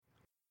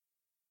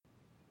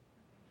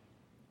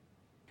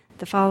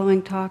The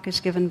following talk is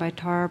given by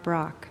Tara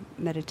Brach,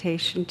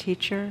 meditation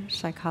teacher,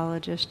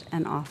 psychologist,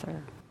 and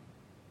author.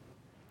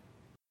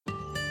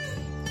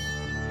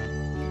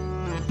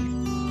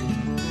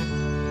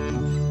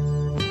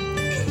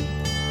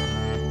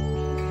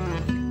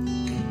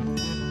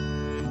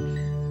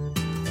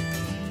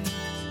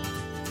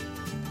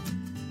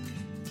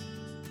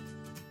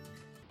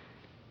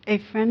 A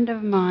friend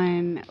of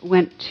mine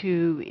went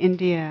to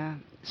India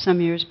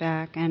some years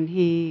back, and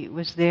he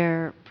was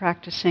there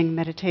practicing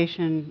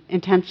meditation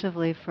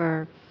intensively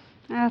for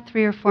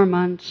 3 or 4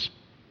 months.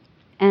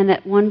 And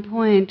at one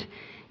point,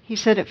 he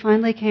said it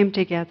finally came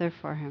together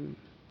for him,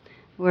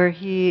 where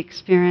he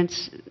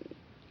experienced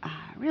a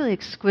really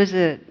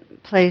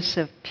exquisite place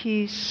of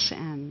peace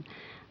and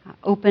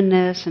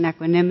openness and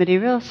equanimity,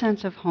 real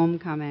sense of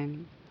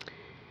homecoming.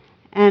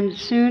 And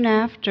soon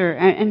after,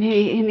 and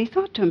he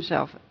thought to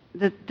himself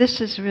that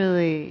this is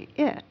really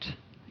it,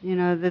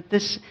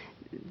 that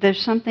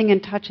there's something in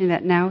touching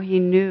that now he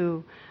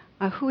knew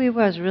who he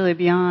was really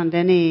beyond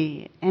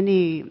any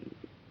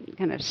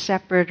kind of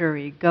separate or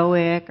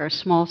egoic or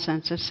small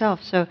sense of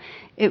self. So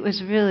it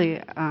was really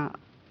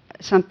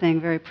something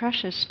very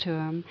precious to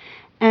him.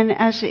 And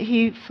as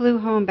he flew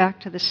home back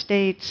to the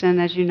States, and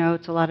as you know,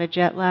 it's a lot of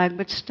jet lag,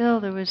 but still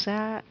there was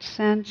that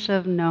sense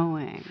of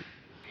knowing.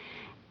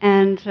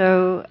 And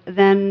so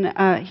then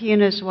he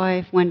and his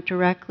wife went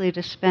directly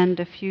to spend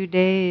a few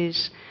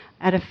days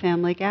at a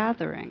family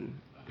gathering.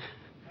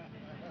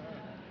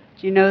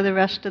 Do you know the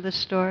rest of the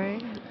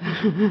story?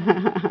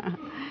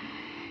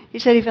 He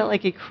said he felt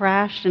like he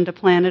crashed into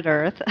planet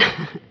Earth.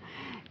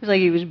 It was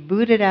like he was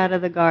booted out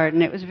of the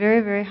garden. It was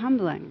very, very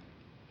humbling.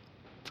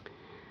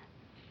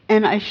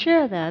 And I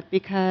share that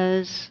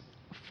because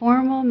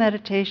formal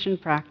meditation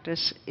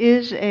practice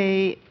is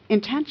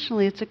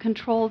intentionally, it's a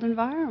controlled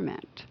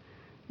environment.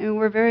 And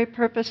we're very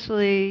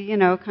purposely,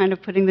 kind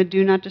of putting the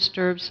do not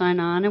disturb sign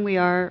on, and we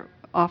are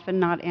often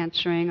not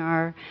answering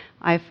our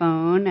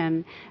iPhone,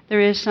 and there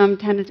is some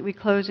tendency, we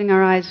closing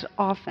our eyes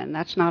often,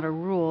 that's not a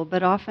rule,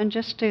 but often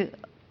just to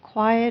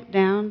quiet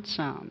down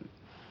some.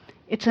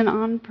 It's an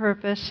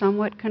on-purpose,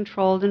 somewhat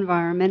controlled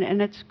environment,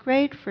 and it's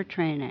great for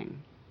training.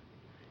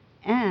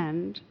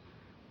 And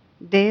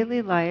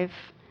daily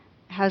life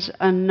has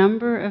a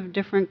number of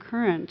different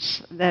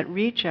currents that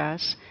reach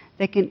us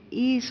that can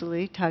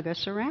easily tug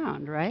us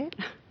around, right?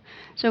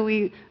 So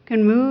we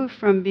can move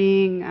from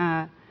being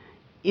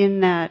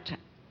in that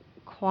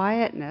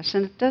quietness,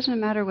 and it doesn't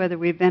matter whether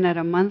we've been at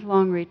a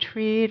month-long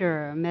retreat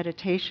or a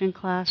meditation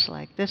class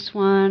like this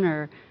one,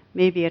 or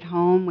maybe at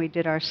home we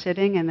did our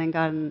sitting and then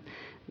got in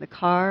the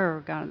car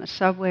or got on the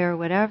subway or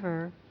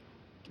whatever,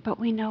 but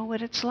we know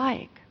what it's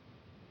like.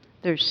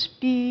 There's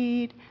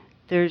speed,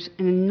 there's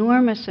an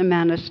enormous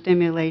amount of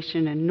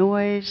stimulation and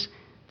noise,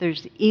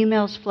 there's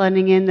emails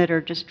flooding in that are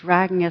just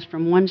dragging us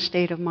from one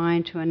state of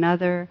mind to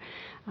another.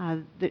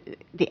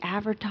 The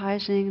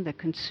advertising, the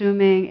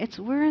consuming,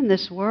 we're in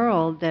this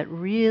world that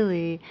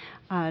really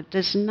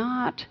is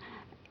not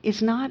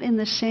in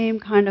the same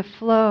kind of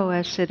flow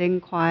as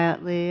sitting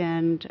quietly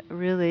and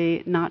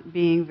really not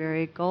being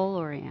very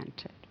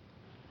goal-oriented.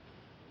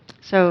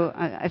 So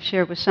I've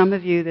shared with some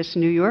of you this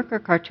New Yorker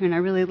cartoon I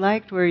really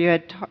liked, where you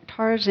had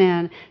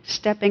Tarzan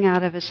stepping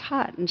out of his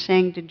hut and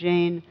saying to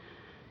Jane,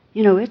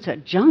 it's a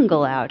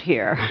jungle out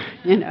here,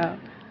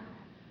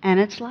 And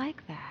it's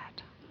like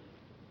that.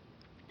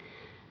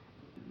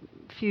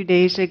 A few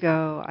days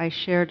ago, I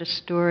shared a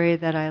story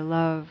that I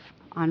love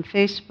on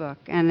Facebook,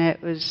 and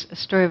it was a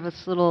story of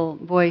this little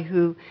boy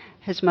who,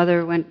 his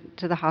mother went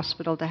to the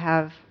hospital to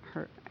have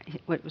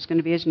what was going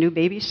to be his new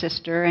baby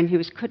sister, and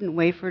he couldn't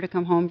wait for her to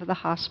come home from the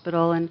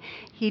hospital, and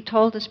he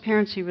told his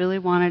parents he really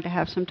wanted to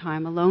have some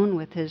time alone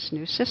with his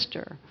new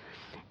sister.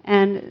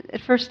 And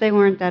at first they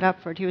weren't that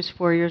up for it. He was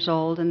 4 years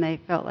old, and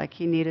they felt like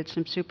he needed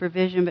some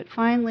supervision, but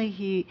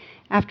finally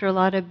after a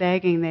lot of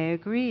begging, they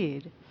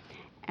agreed.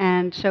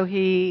 And so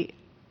he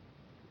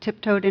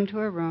tiptoed into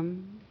her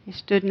room, he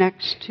stood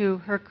next to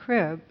her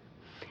crib,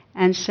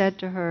 and said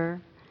to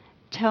her,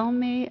 "Tell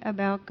me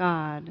about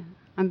God.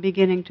 I'm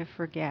beginning to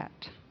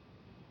forget."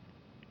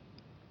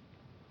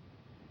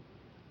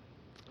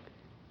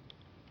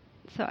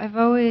 So I've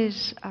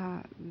always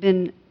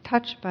been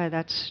touched by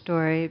that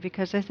story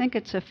because I think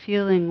it's a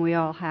feeling we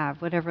all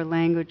have, whatever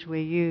language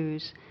we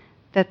use,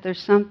 that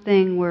there's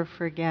something we're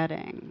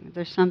forgetting.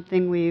 There's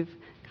something we've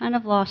kind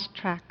of lost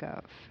track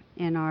of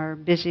in our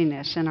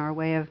busyness, in our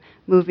way of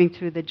moving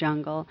through the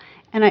jungle.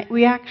 And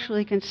we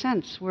actually can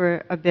sense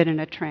we're a bit in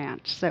a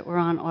trance, that we're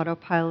on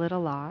autopilot a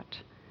lot,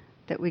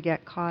 that we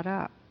get caught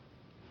up.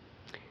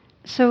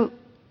 So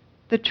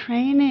the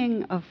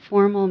training of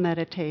formal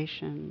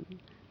meditation,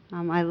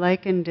 I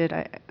likened it,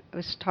 I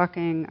was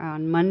talking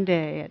on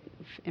Monday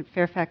in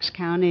Fairfax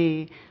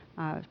County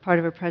as part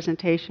of a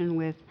presentation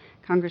with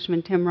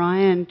Congressman Tim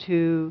Ryan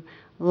to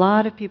a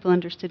lot of people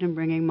interested in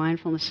bringing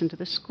mindfulness into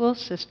the school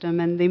system.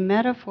 And the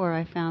metaphor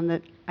I found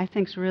that I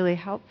think is really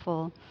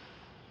helpful,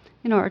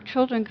 our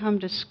children come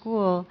to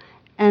school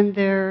and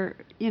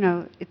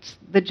it's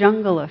the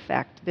jungle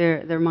effect.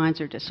 Their minds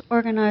are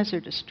disorganized, they're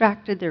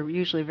distracted, they're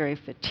usually very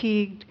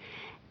fatigued.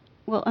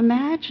 Well,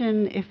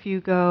 imagine if you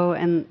go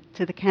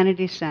to the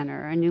Kennedy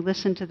Center and you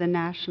listen to the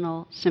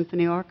National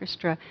Symphony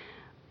Orchestra.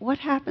 What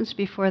happens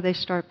before they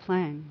start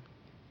playing?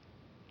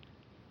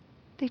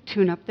 They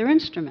tune up their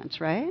instruments,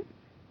 right?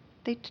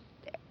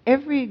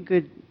 Every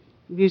good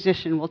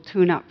musician will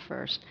tune up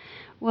first.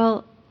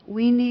 Well,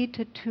 we need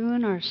to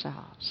tune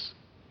ourselves.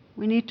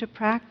 We need to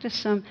practice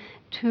some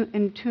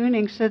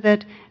tuning so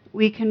that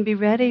we can be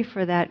ready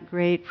for that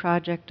great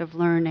project of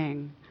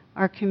learning,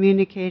 our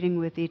communicating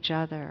with each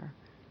other,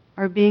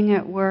 our being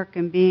at work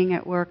and being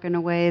at work in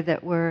a way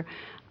that we're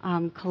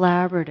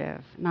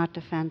collaborative, not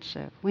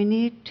defensive. We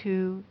need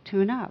to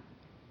tune up.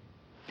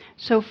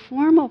 So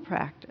formal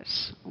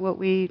practice, what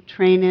we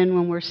train in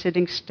when we're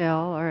sitting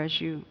still, or as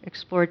you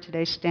explored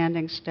today,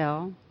 standing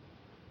still,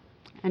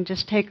 and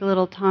just take a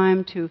little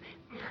time to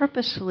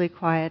purposefully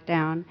quiet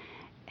down,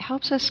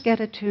 helps us get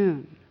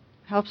attuned,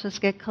 helps us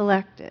get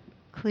collected,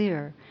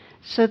 clear,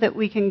 so that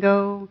we can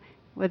go,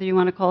 whether you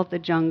want to call it the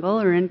jungle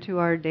or into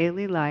our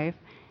daily life,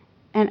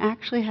 and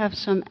actually have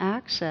some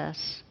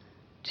access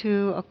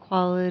to a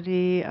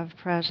quality of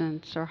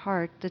presence or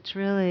heart that's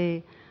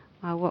really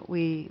what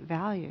we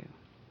value.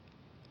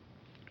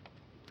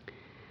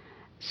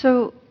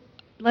 So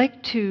I'd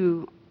like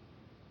to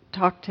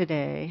talk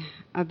today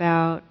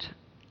about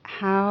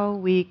how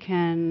we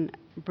can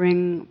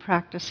bring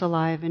practice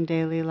alive in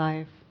daily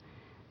life.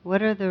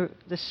 What are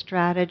the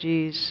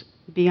strategies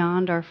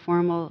beyond our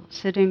formal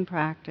sitting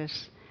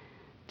practice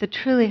that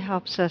truly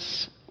helps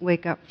us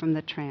wake up from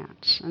the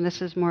trance? And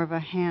this is more of a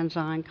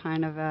hands-on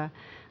kind of a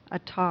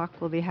talk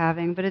we'll be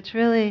having, but it's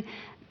really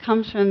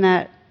comes from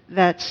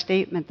that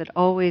statement that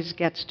always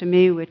gets to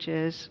me, which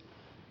is,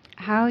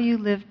 how you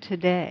live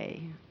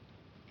today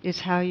is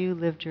how you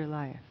lived your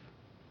life.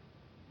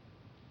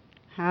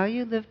 How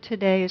you live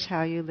today is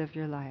how you live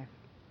your life.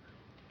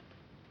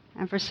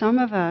 And for some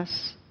of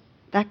us,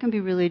 that can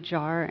be really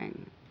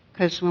jarring,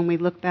 because when we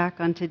look back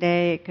on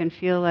today, it can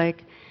feel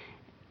like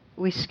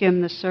we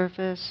skimmed the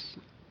surface,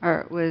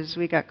 or it was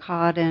we got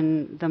caught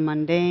in the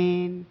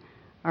mundane,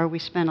 or we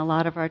spent a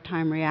lot of our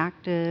time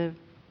reactive,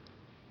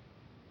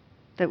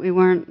 that we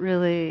weren't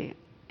really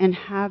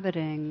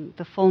inhabiting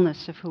the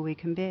fullness of who we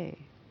can be.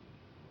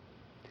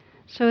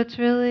 So it's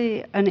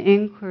really an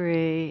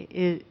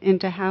inquiry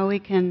into how we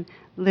can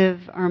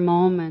live our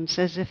moments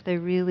as if they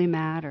really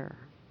matter,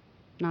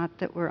 not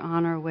that we're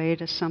on our way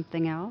to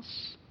something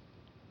else.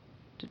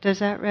 Does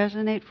that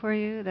resonate for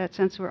you, that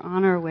sense we're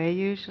on our way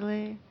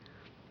usually?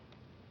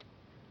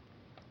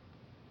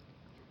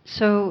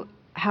 So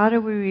how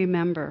do we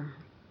remember?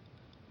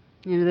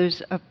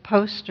 There's a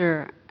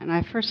poster, and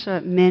I first saw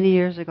it many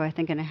years ago, I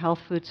think in a health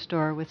food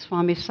store, with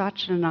Swami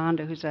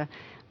Satchidananda, who's a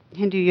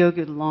Hindu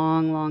yogi with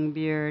long, long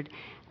beard,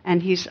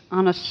 and he's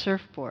on a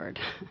surfboard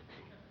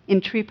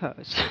in tree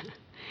pose.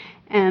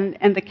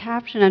 And the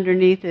caption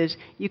underneath is,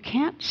 you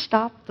can't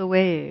stop the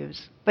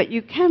waves, but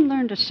you can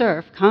learn to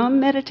surf.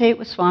 Come meditate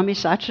with Swami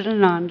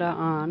Satchidananda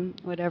on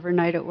whatever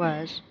night it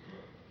was.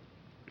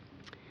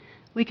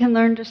 We can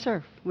learn to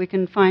surf. We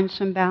can find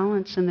some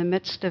balance in the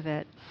midst of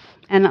it.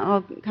 And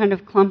I'll kind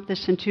of clump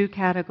this in two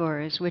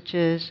categories, which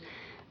is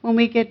when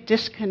we get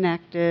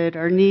disconnected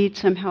or need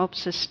some help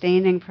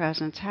sustaining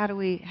presence, how do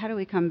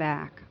we come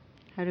back?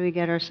 How do we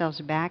get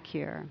ourselves back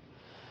here?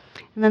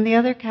 And then the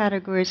other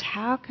category is,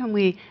 how can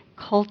we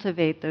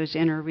cultivate those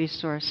inner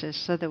resources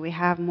so that we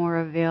have more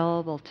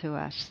available to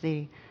us,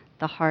 the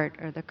heart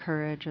or the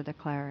courage or the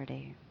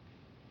clarity?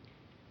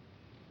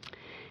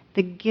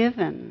 The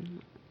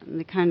given,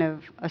 the kind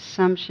of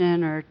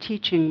assumption or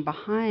teaching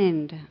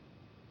behind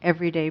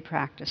everyday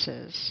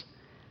practices.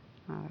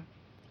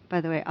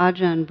 By the way,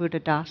 Ajahn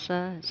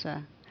Buddhadasa is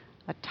a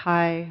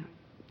Thai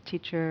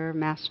teacher,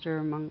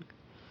 master, monk.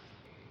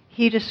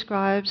 He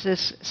describes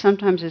this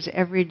sometimes as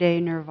everyday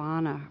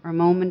nirvana, or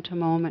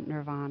moment-to-moment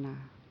nirvana.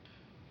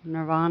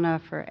 Nirvana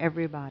for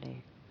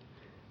everybody,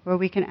 where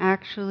we can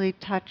actually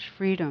touch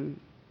freedom,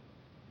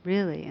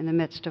 really, in the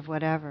midst of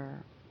whatever.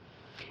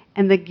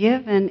 And the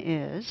given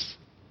is,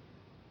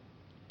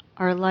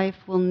 our life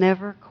will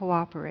never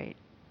cooperate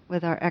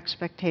with our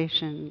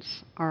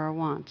expectations or our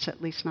wants, at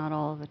least not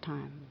all the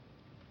time.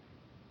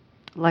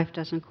 Life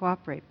doesn't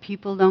cooperate.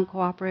 People don't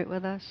cooperate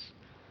with us.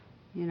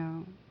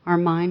 Our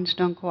minds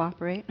don't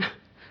cooperate.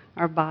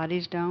 Our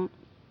bodies don't.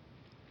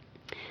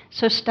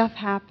 So stuff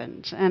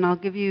happens, and I'll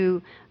give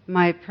you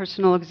my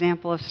personal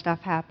example of stuff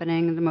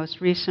happening. The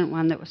most recent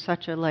one that was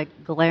such a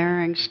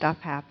glaring stuff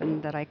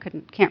happened that I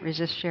can't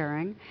resist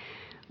sharing,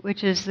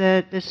 which is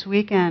that this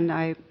weekend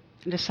I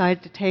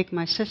decided to take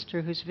my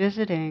sister who's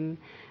visiting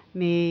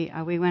me.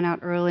 We went out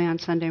early on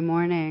Sunday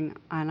morning,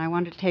 and I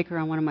wanted to take her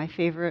on one of my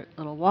favorite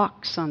little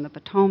walks on the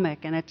Potomac,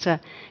 and it's a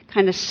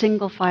kind of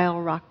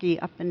single-file, rocky,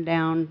 up and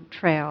down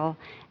trail.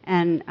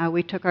 And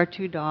we took our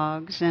two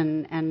dogs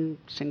and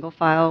single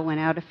file, went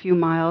out a few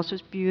miles. It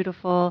was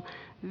beautiful,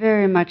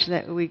 very much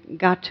that we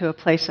got to a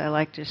place I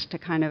like just to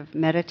kind of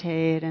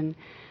meditate. And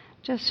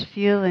just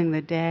feeling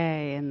the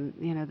day and,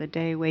 the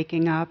day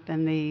waking up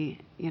and the,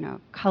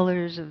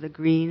 colors of the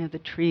green of the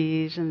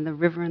trees and the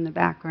river in the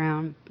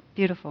background.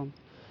 Beautiful.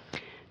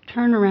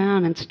 Turn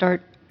around and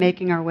start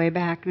making our way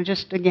back. And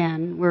just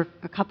again, we're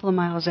a couple of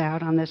miles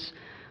out on this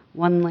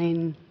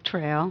one-lane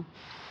trail.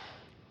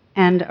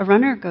 And a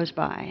runner goes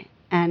by.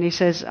 And he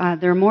says,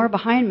 there are more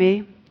behind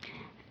me.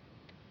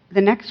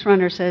 The next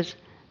runner says,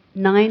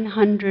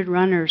 900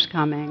 runners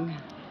coming.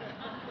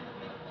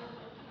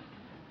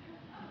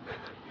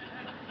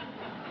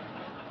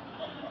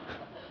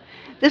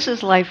 This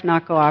is life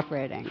not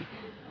cooperating.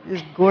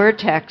 This is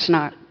Gore-Tex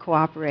not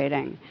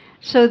cooperating.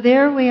 So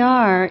there we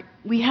are.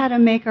 We had to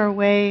make our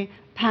way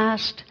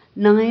past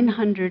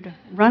 900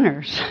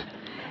 runners.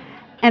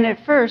 And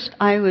at first,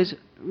 I was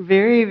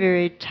very,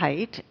 very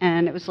tight,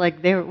 and it was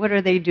like, what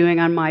are they doing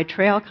on my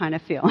trail kind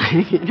of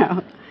feeling,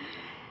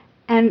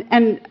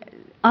 And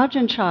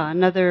Ajahn Chah,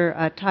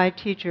 another Thai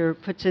teacher,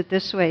 puts it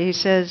this way. He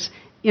says,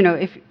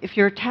 if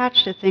you're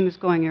attached to things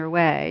going your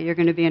way, you're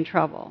going to be in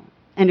trouble.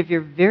 And if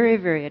you're very,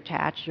 very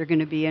attached, you're going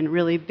to be in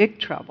really big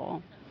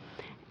trouble.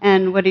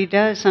 And what he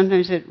does,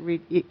 sometimes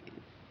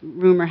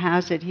rumor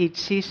has it, he'd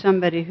see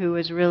somebody who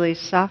was really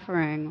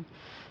suffering,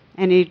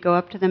 and he'd go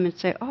up to them and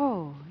say,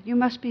 oh, you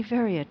must be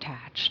very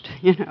attached,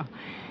 You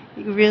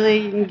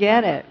really can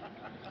get it.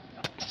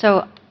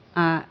 So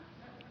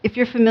if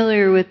you're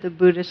familiar with the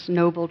Buddhist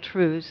noble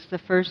truths, the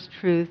first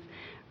truth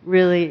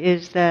really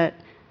is that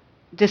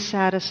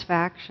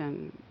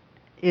dissatisfaction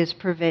is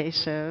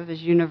pervasive,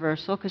 is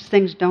universal, because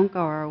things don't go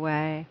our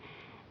way.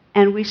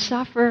 And we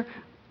suffer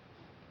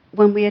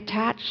when we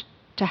attach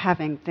to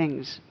having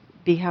things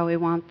be how we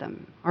want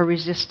them, or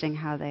resisting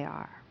how they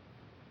are.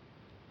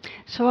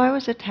 So I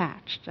was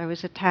attached.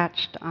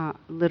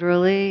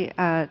 Literally.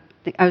 I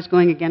was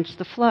going against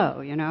the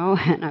flow, and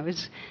I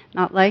was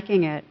not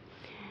liking it.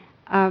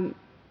 And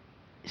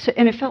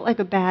it felt like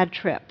a bad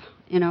trip.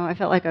 I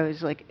felt like I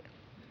was like,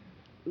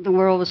 the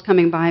world was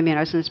coming by me and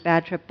I was in this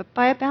bad trip. But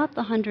by about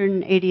the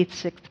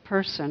 186th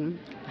person,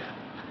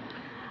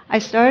 I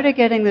started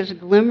getting this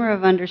glimmer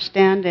of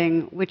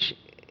understanding, which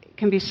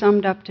can be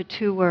summed up to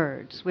 2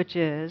 words, which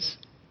is,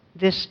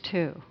 this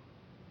too.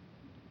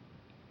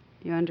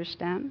 You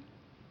understand?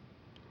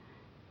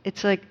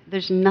 It's like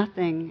there's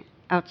nothing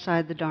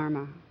outside the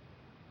Dharma.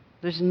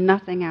 There's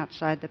nothing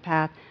outside the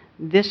path.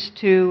 This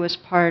too was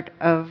part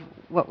of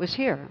what was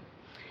here.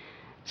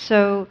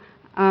 So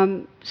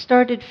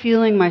started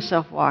feeling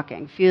myself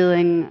walking,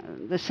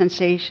 feeling the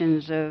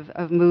sensations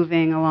of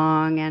moving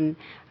along and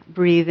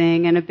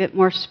breathing and a bit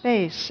more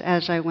space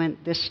as I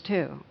went this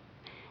too.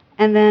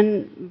 And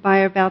then by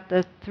about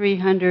the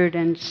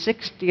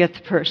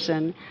 360th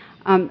person,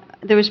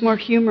 there was more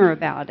humor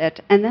about it.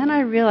 And then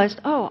I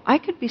realized, I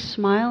could be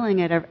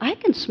smiling I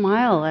can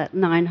smile at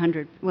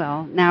 900,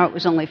 well, now it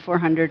was only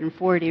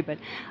 440, but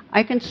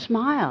I can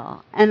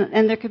smile.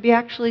 And there could be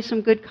actually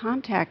some good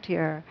contact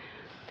here.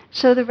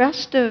 So the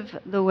rest of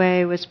the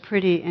way was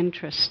pretty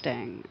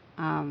interesting.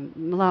 A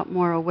lot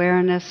more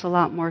awareness, a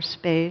lot more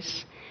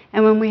space.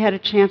 And when we had a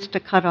chance to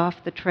cut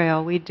off the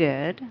trail, we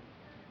did.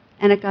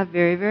 And it got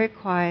very, very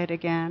quiet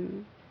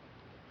again.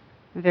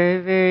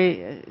 Very,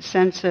 very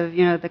sense of,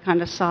 the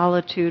kind of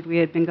solitude we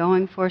had been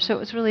going for. So it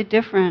was really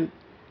different,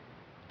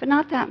 but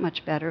not that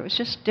much better. It was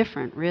just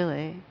different,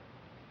 really.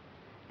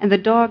 And the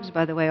dogs,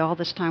 by the way, all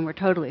this time were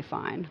totally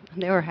fine.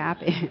 They were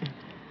happy.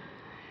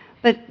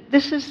 But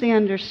this is the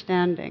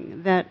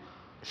understanding that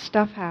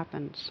stuff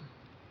happens.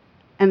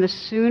 And the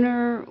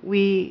sooner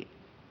we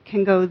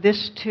can go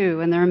this too,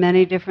 and there are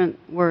many different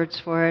words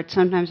for it.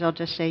 Sometimes I'll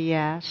just say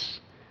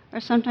yes. Or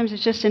sometimes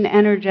it's just an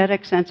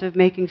energetic sense of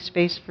making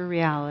space for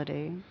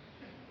reality.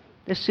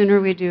 The sooner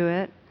we do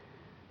it,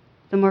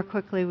 the more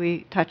quickly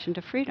we touch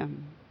into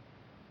freedom.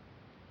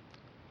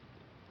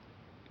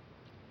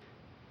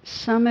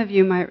 Some of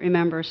you might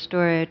remember a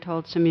story I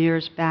told some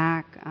years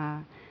back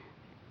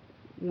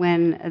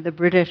when the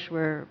British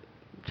were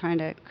trying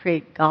to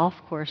create golf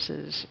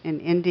courses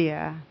in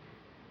India.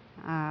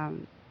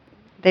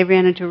 They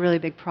ran into a really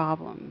big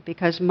problem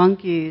because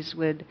monkeys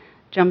would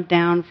jump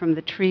down from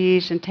the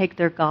trees and take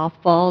their golf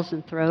balls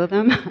and throw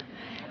them.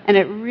 And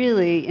it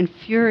really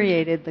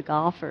infuriated the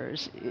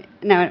golfers.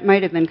 Now, it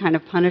might have been kind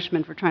of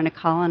punishment for trying to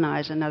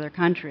colonize another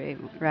country,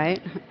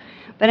 right?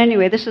 But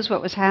anyway, this is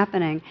what was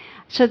happening.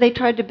 So they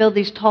tried to build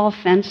these tall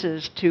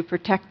fences to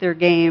protect their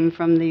game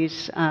from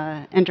these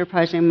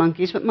enterprising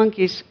monkeys, but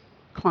monkeys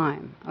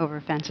climb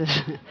over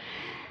fences.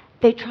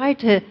 They tried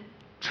to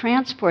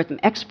transport them,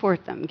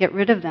 export them, get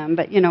rid of them,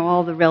 but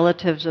all the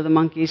relatives of the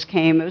monkeys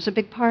came. It was a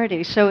big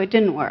party, so it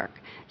didn't work.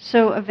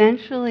 So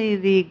eventually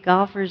the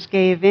golfers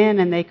gave in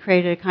and they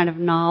created a kind of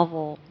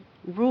novel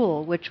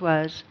rule, which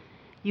was,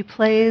 you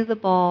play the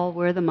ball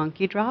where the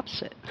monkey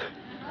drops it.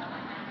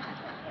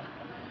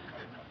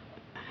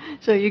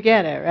 So you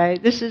get it,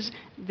 right? This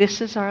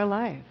is our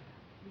life.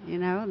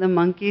 The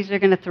monkeys are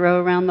going to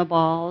throw around the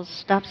balls,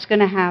 stuff's going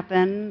to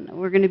happen,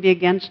 we're going to be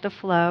against a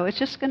flow, it's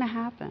just going to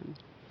happen.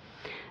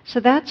 So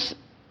that's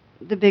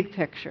the big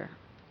picture,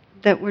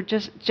 that we're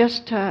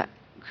just to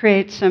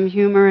create some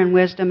humor and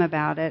wisdom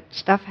about it.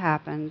 Stuff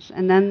happens.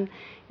 And then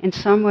in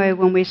some way,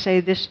 when we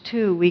say this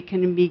too, we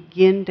can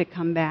begin to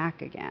come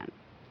back again.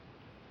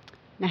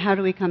 Now, how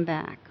do we come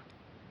back?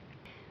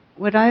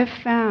 What I've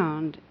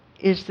found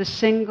is the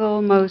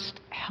single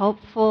most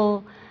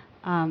helpful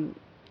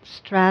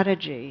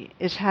strategy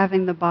is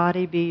having the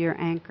body be your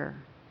anchor.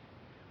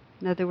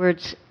 In other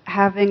words,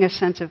 having a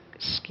sense of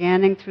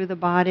scanning through the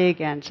body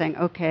again, saying,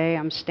 okay,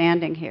 I'm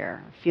standing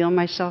here. I feel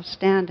myself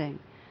standing.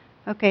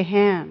 Okay,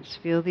 hands,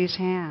 feel these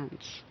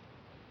hands.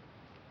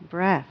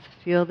 Breath,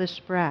 feel this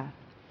breath.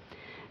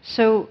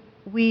 So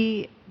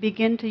we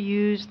begin to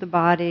use the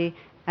body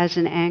as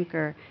an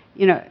anchor.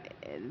 You know,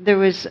 there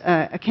was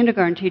a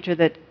kindergarten teacher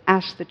that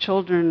asked the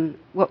children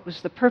what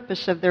was the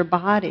purpose of their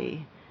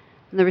body.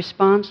 And the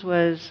response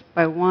was,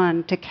 by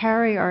one, to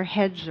carry our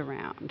heads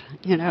around,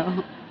 you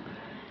know.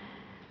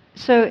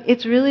 So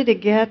it's really to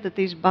get that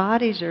these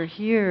bodies are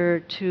here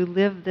to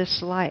live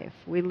this life.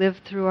 We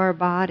live through our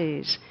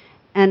bodies.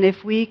 And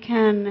if we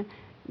can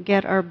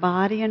get our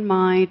body and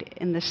mind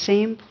in the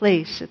same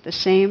place at the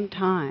same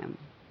time,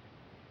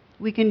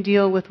 we can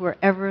deal with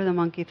wherever the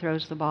monkey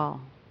throws the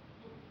ball.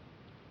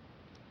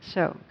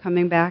 So,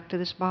 coming back to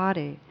this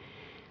body,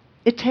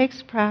 it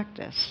takes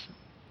practice.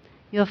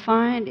 You'll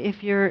find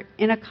if you're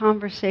in a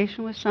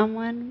conversation with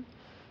someone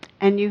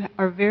and you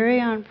are very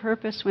on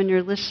purpose when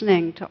you're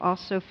listening to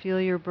also feel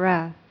your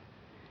breath,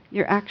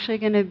 you're actually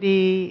going to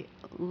be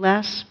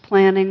less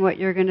planning what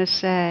you're going to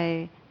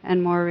say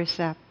and more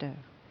receptive.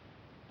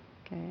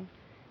 Okay?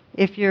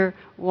 If you're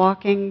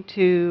walking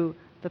to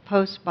the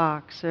post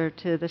box or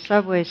to the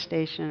subway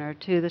station or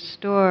to the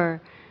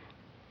store,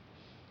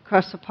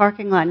 across the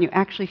parking lot, and you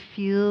actually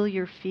feel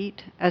your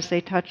feet as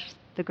they touch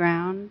the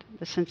ground,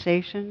 the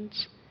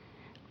sensations,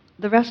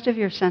 the rest of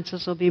your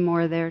senses will be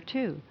more there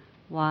too.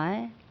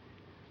 Why?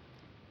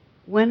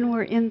 When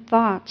we're in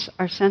thoughts,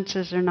 our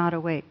senses are not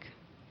awake.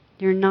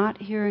 You're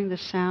not hearing the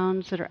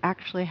sounds that are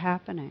actually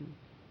happening.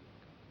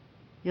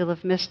 You'll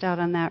have missed out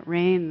on that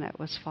rain that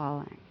was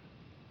falling,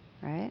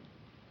 right?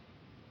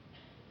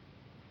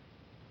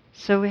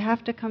 So we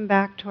have to come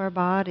back to our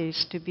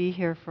bodies to be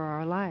here for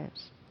our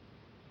lives.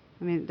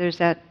 I mean, there's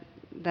that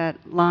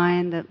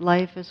line that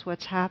life is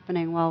what's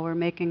happening while we're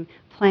making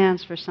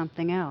plans for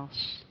something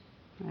else,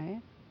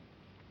 right?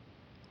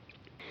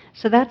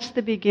 So that's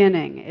the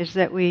beginning, is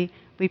that we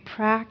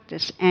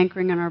practice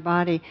anchoring in our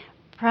body.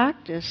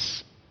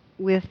 Practice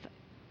with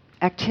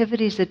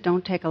activities that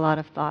don't take a lot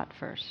of thought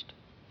first.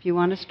 If you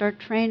want to start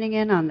training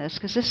in on this,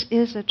 because this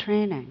is a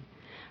training.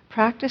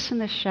 Practice in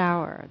the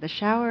shower. The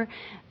shower,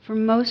 for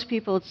most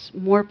people, it's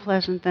more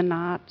pleasant than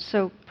not.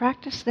 So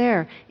practice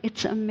there.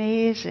 It's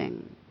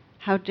amazing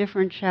how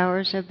different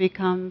showers have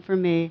become for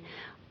me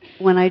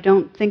when I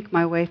don't think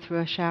my way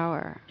through a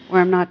shower,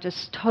 where I'm not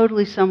just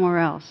totally somewhere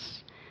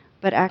else,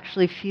 but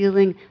actually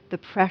feeling the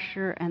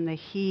pressure and the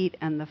heat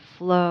and the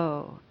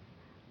flow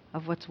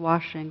of what's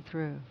washing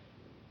through.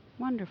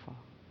 Wonderful.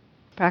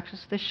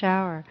 Practice the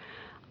shower.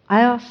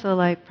 I also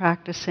like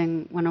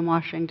practicing when I'm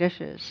washing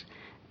dishes.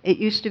 It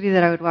used to be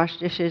that I would wash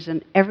dishes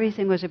and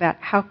everything was about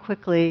how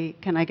quickly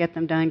can I get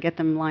them done, get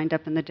them lined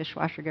up in the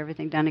dishwasher, get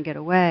everything done and get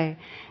away.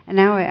 And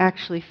now I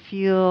actually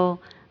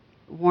feel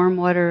warm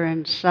water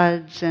and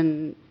suds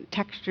and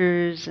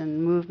textures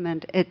and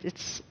movement.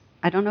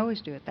 I don't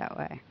always do it that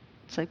way.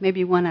 It's like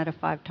maybe 1 out of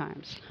 5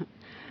 times.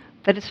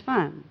 But it's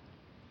fun.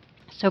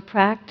 So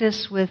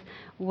practice with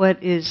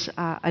what is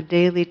a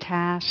daily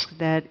task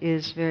that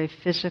is very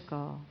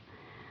physical.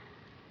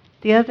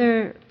 The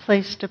other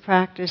place to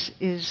practice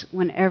is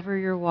whenever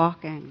you're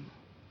walking.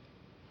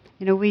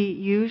 You know, we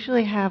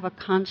usually have a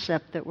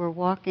concept that we're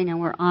walking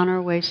and we're on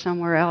our way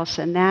somewhere else,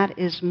 and that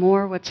is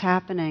more what's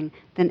happening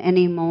than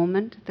any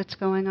moment that's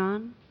going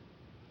on.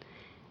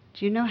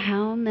 Do you know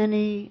how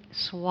much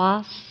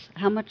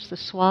the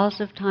swaths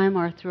of time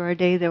are through our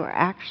day that we're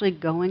actually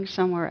going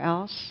somewhere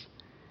else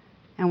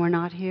and we're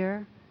not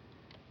here?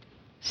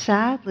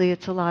 Sadly,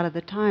 it's a lot of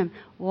the time.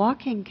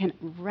 Walking can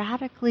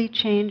radically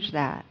change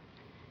that.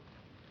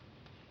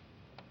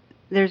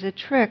 There's a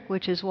trick,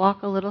 which is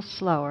walk a little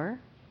slower,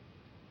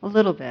 a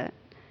little bit.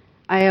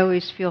 I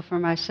always feel for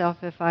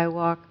myself if I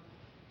walk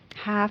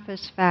half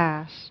as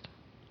fast,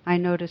 I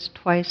notice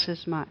twice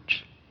as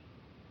much.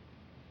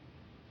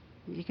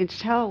 You can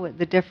tell what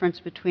the difference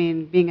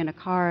between being in a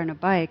car and a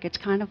bike. It's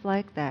kind of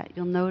like that.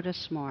 You'll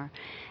notice more.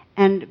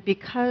 And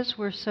because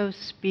we're so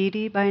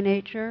speedy by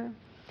nature,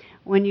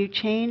 when you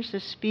change the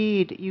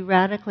speed, you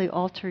radically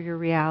alter your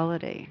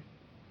reality.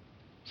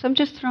 So I'm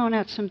just throwing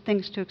out some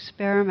things to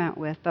experiment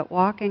with, but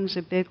walking's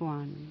a big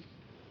one.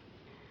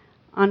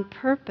 On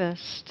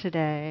purpose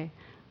today,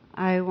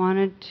 I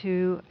wanted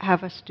to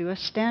have us do a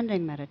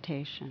standing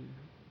meditation.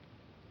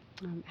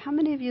 How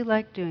many of you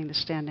like doing the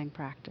standing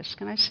practice?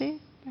 Can I see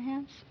the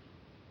hands?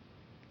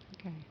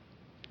 Okay.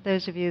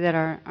 Those of you that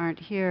aren't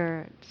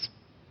here, it's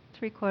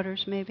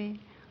 3/4 maybe.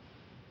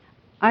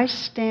 I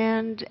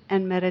stand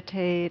and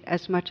meditate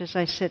as much as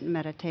I sit and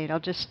meditate. I'll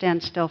just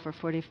stand still for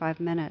 45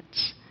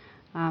 minutes.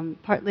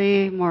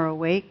 Partly more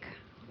awake,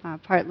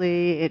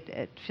 Partly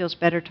it feels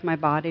better to my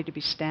body to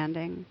be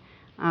standing.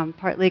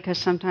 Partly because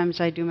sometimes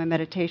I do my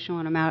meditation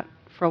when I'm out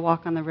for a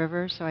walk on the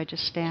river, so I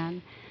just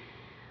stand.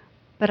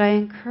 But I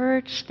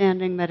encourage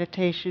standing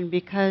meditation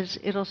because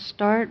it'll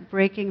start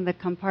breaking the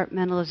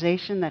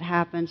compartmentalization that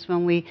happens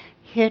when we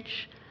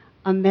hitch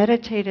a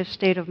meditative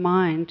state of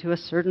mind to a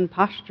certain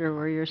posture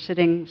where you're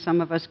sitting,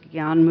 some of us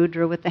Gyan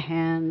Mudra with the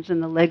hands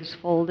and the legs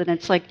folded. And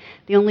it's like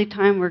the only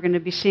time we're going to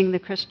be seeing the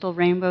crystal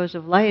rainbows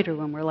of light or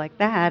when we're like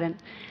that. And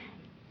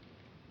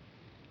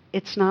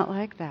it's not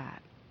like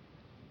that.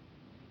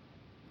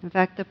 In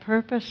fact, the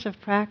purpose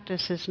of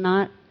practice is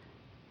not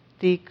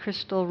the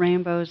crystal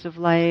rainbows of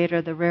light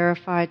or the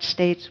rarefied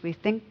states we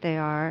think they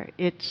are.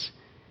 It's,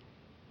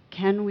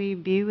 can we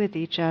be with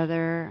each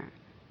other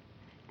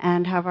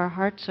and have our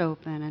hearts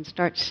open and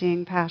start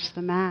seeing past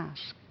the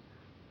mask?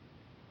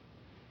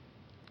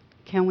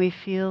 Can we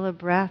feel a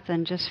breath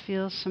and just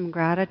feel some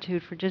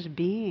gratitude for just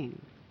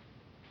being?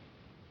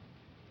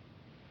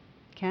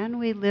 Can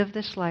we live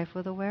this life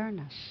with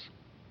awareness?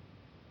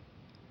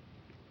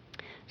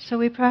 So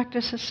we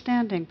practice a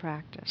standing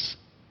practice.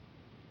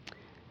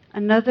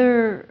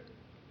 Another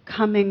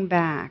coming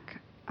back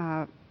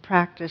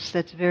practice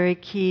that's very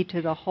key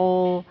to the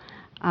whole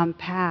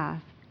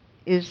path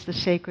is the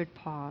sacred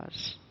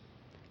pause.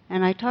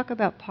 And I talk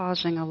about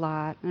pausing a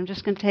lot. I'm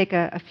just going to take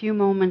a few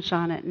moments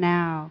on it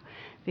now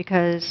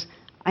because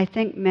I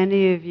think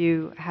many of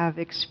you have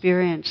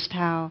experienced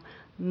how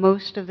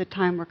most of the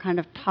time we're kind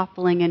of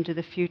toppling into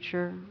the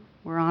future.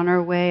 We're on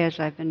our way, as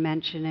I've been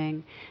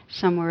mentioning,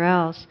 somewhere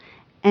else.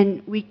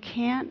 And we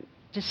can't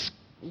just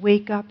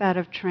wake up out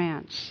of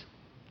trance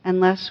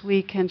unless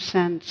we can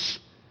sense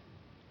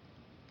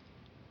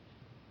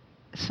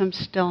some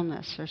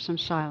stillness or some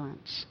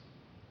silence.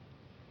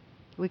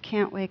 We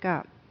can't wake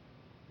up.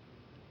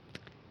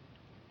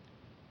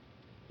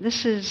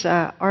 This is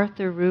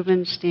Arthur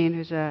Rubinstein,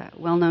 who's a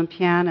well-known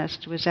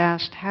pianist, was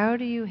asked, how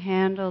do you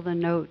handle the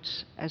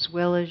notes as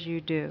well as you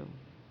do?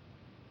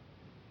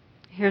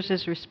 Here's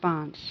his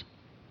response.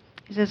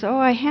 He says,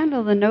 I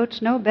handle the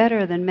notes no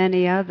better than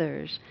many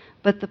others,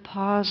 but the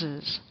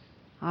pauses,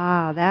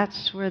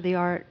 that's where the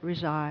art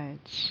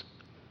resides.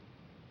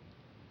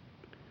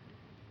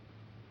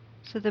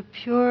 So the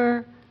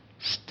pure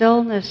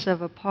stillness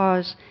of a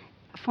pause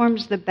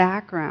forms the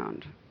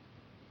background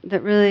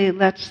that really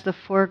lets the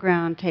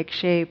foreground take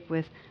shape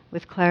with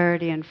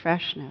clarity and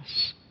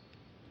freshness.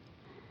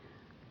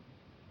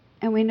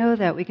 And we know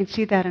that. We can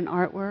see that in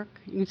artwork.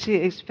 You can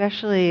see,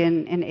 especially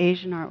in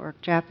Asian artwork,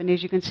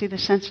 Japanese, you can see the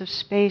sense of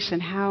space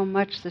and how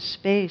much the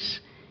space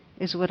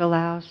is what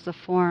allows the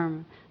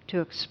form to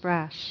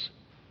express.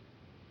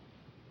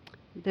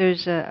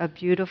 There's a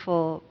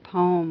beautiful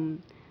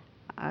poem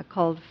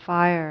called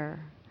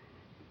Fire,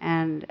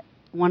 and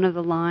one of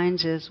the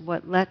lines is,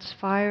 what lets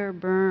fire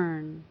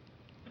burn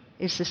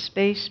is the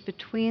space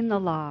between the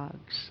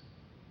logs,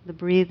 the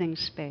breathing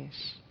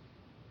space.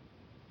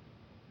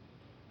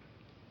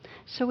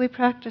 So we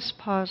practice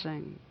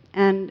pausing,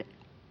 and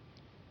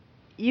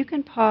you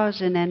can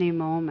pause in any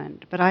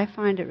moment, but I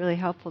find it really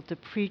helpful to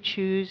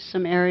pre-choose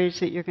some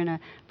areas that you're going to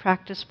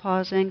practice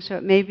pausing. So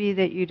it may be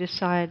that you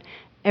decide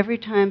every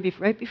time,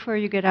 right before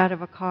you get out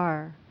of a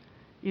car,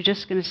 you're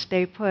just going to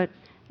stay put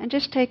and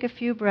just take a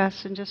few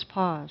breaths and just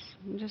pause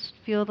and just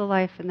feel the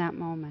life in that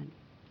moment.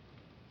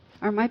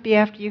 Or it might be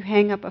after you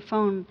hang up a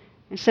phone,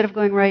 instead of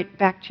going right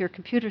back to your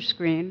computer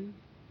screen,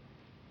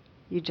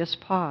 you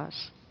just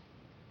pause.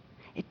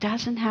 It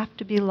doesn't have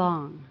to be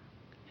long.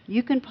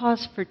 You can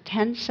pause for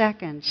 10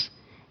 seconds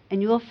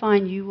and you'll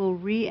find you will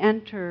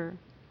re-enter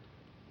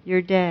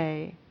your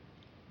day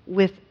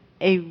with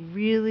a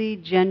really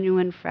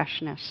genuine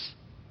freshness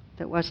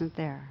that wasn't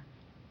there.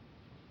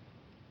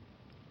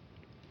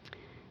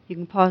 You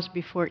can pause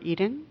before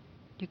eating.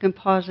 You can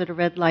pause at a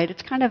red light.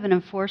 It's kind of an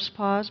enforced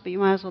pause, but you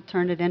might as well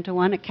turn it into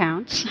one. It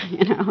counts,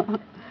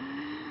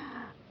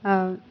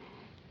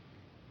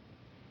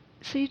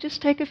 So you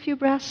just take a few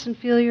breaths and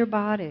feel your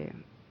body.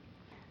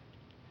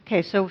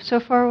 Okay, so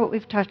far what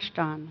we've touched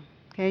on.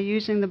 Okay,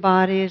 using the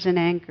body as an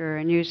anchor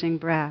and using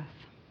breath.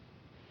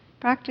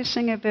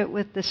 Practicing a bit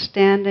with the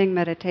standing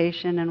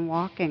meditation and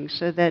walking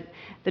so that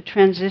the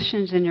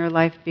transitions in your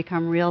life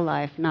become real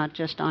life, not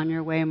just on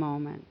your way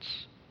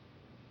moments.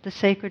 The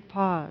sacred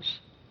pause.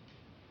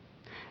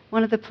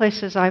 One of the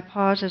places I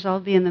pause is I'll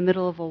be in the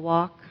middle of a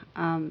walk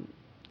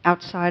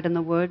outside in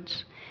the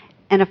woods,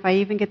 and if I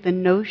even get the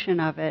notion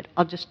of it,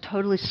 I'll just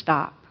totally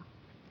stop.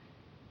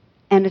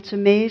 And it's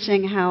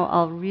amazing how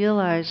I'll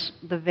realize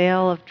the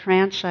veil of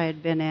trance I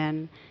had been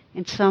in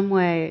some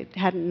way,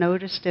 hadn't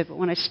noticed it, but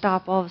when I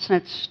stop, all of a sudden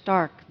it's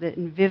stark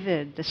and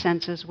vivid, the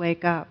senses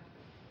wake up.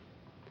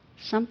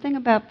 Something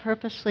about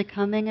purposely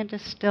coming into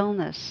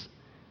stillness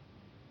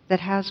that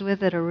has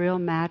with it a real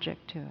magic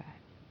to it.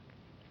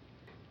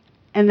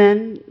 And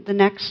then the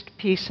next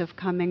piece of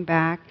coming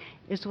back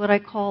is what I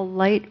call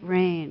light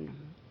rain.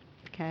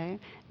 Okay?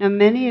 Now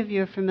many of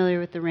you are familiar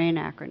with the RAIN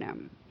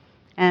acronym.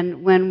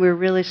 And when we're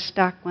really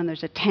stuck, when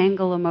there's a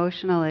tangle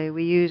emotionally,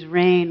 we use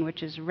RAIN,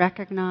 which is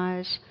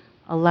recognize,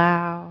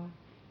 allow,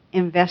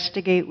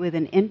 investigate with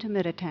an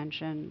intimate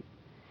attention.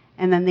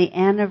 And then the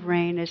N of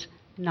rain is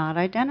not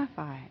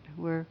identified.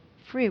 We're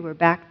free. We're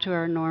back to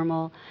our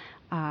normal,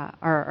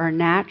 our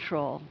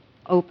natural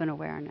open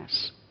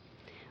awareness.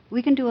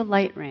 We can do a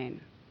light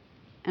rain.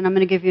 And I'm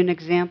going to give you an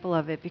example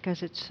of it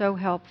because it's so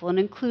helpful and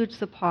includes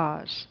the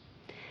pause.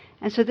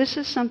 And so this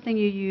is something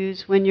you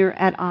use when you're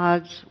at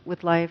odds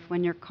with life,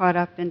 when you're caught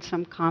up in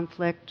some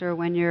conflict, or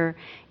when you're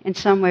in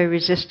some way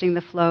resisting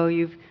the flow.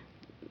 You've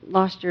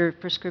lost your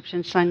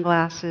prescription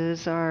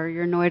sunglasses, or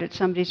you're annoyed at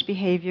somebody's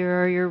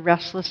behavior, or you're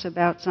restless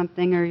about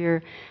something, or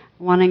you're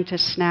wanting to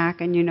snack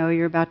and you know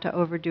you're about to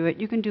overdo it.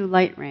 You can do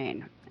light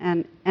rain.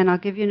 And I'll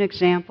give you an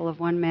example of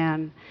one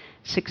man's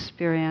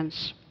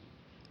experience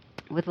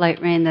with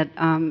light rain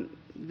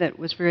that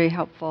was very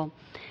helpful.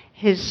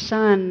 His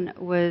son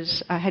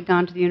had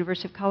gone to the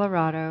University of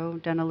Colorado,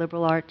 done a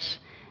liberal arts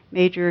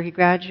major. He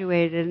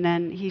graduated, and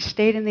then he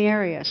stayed in the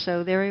area.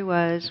 So there he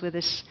was with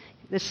this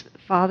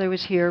father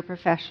was here,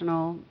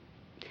 professional,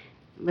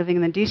 living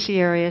in the D.C.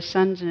 area.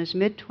 Son's in his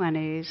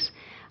mid-20s,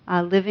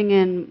 living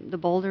in the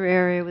Boulder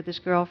area with his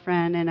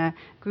girlfriend in a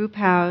group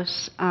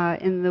house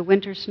in the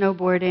winter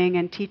snowboarding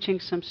and teaching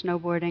some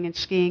snowboarding and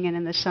skiing, and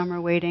in the summer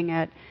waiting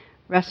at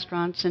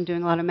restaurants and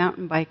doing a lot of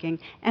mountain biking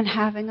and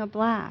having a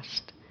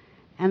blast.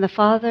 And the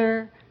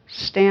father's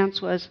stance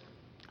was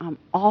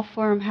all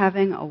for him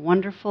having a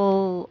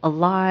wonderful,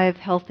 alive,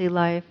 healthy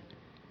life.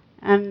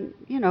 And,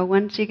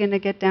 when's he going to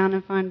get down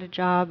and find a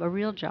job, a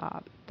real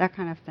job, that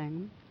kind of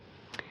thing.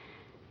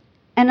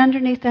 And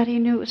underneath that, he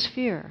knew it was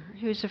fear.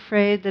 He was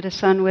afraid that his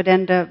son would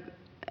end up,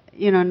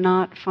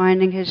 not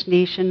finding his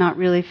niche and not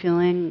really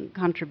feeling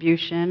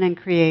contribution and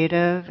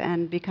creative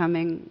and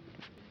becoming,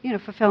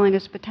 fulfilling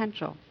his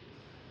potential.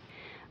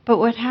 But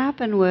what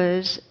happened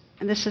was,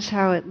 and this is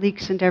how it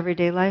leaks into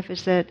everyday life,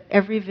 is that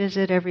every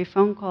visit, every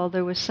phone call,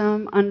 there was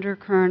some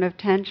undercurrent of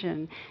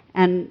tension.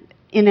 And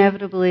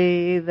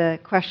inevitably the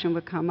question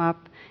would come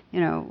up,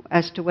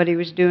 as to what he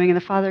was doing. And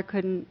the father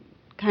couldn't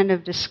kind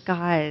of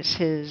disguise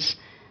his,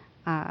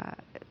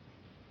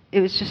 it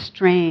was just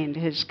strained.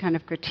 His kind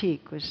of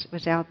critique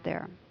was out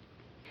there.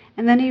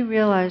 And then he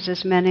realized,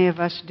 as many of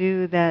us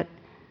do, that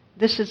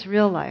this is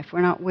real life.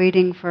 We're not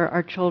waiting for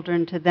our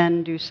children to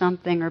then do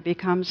something or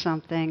become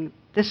something.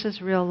 This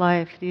is real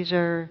life. These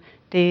are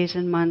days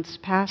and months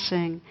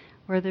passing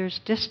where there's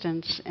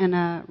distance in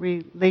a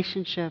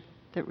relationship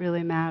that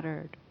really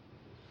mattered.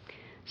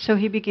 So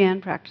he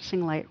began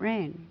practicing light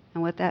rain.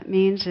 And what that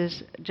means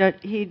is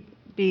he'd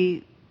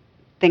be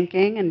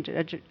thinking,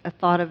 and a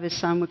thought of his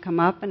son would come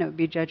up and it would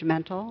be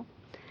judgmental.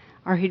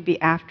 Or he'd be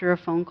after a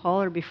phone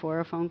call or before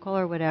a phone call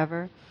or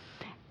whatever.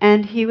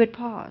 And he would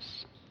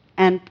pause.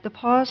 And the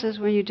pause is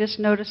when you just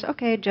notice,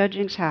 okay,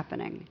 judging's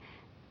happening.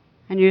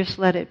 And you just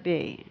let it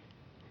be.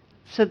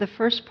 So the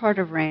first part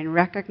of rain,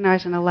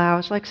 recognize and allow,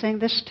 is like saying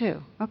this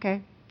too.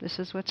 Okay, this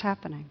is what's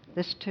happening.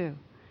 This too.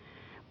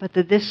 But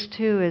the this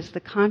too is the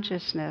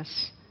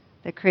consciousness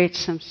that creates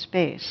some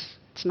space.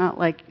 It's not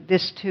like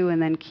this too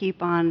and then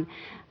keep on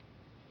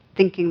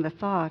thinking the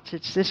thoughts.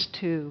 It's this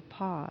too,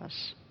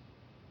 pause.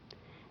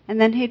 And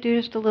then he'd do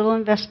just a little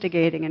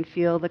investigating and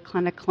feel the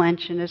kind of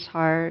clench in his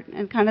heart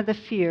and kind of the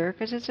fear,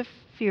 because it's a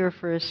fear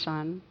for his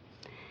son.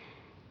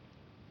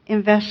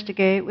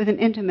 Investigate with an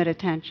intimate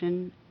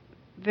attention,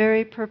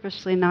 very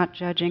purposely not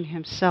judging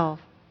himself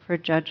for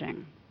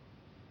judging.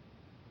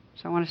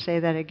 So I want to say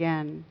that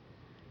again.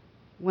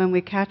 When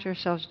we catch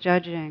ourselves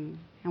judging,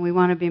 and we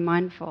want to be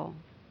mindful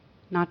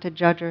not to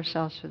judge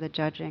ourselves for the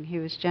judging, he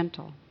was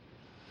gentle.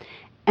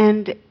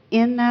 And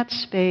in that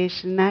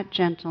space, in that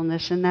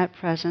gentleness, in that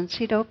presence,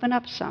 he'd open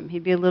up some.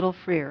 He'd be a little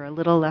freer, a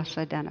little less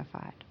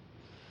identified.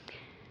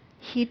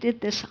 He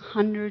did this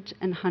hundreds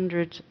and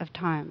hundreds of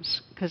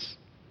times, because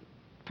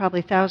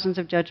probably thousands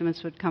of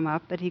judgments would come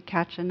up, but he'd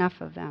catch enough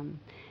of them.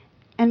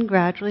 And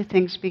gradually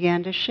things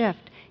began to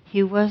shift.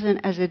 He wasn't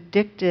as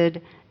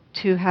addicted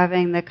to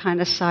having the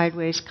kind of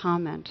sideways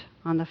comment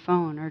on the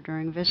phone or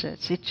during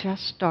visits. It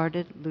just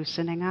started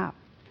loosening up.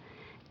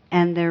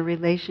 And their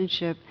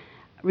relationship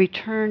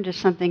returned to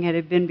something it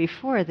had been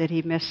before that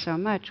he missed so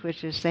much,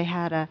 which is they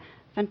had a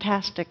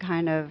fantastic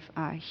kind of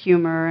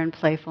humor and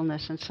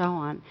playfulness and so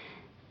on.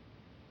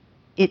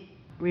 It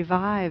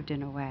revived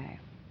in a way.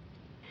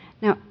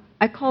 Now,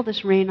 I call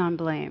this rain on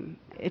blame.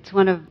 It's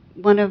one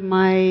of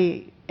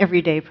my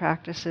everyday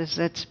practices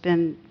that's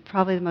been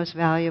probably the most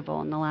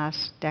valuable in the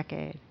last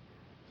decade,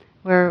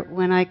 where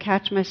when I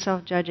catch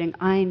myself judging,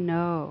 I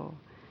know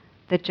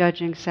that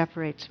judging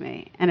separates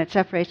me, and it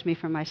separates me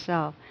from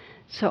myself.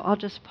 So I'll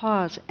just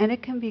pause, and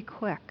it can be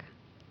quick.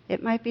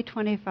 It might be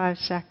 25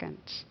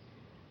 seconds,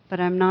 but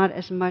I'm not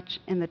as much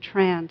in the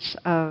trance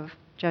of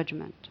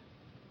judgment.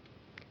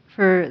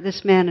 For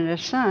this man and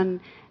his son,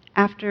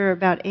 after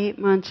about 8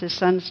 months, his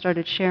son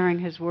started sharing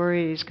his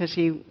worries because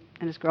he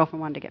and his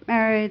girlfriend wanted to get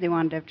married, they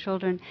wanted to have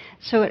children.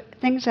 So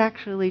things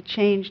actually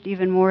changed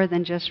even more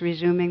than just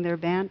resuming their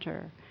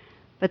banter.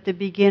 But the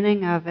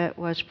beginning of it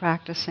was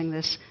practicing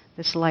this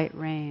light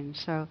rain.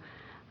 So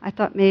I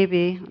thought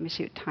maybe, let me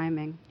see what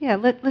timing. Yeah,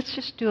 let's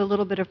just do a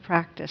little bit of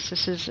practice.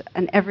 This is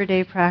an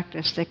everyday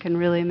practice that can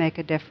really make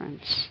a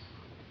difference.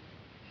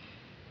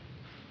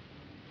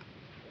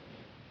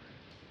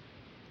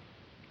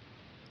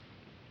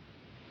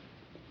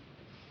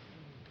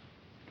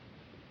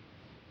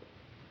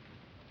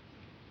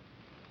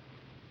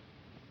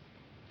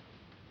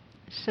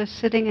 So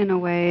sitting in a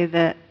way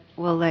that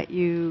will let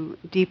you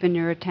deepen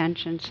your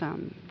attention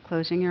some,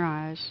 closing your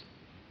eyes.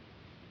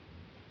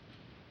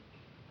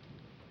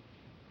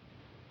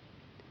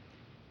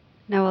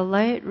 Now a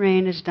light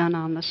rain is done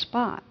on the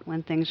spot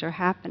when things are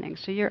happening,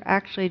 so you're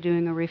actually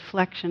doing a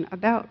reflection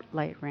about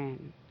light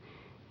rain.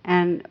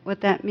 And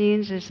what that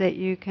means is that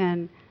you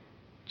can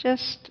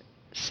just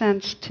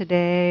sense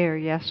today or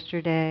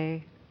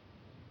yesterday,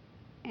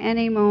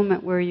 any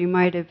moment where you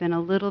might have been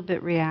a little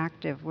bit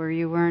reactive, where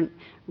you weren't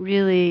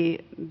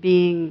really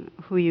being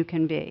who you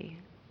can be.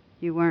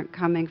 You weren't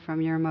coming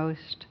from your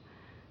most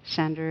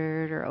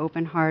centered or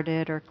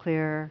open-hearted or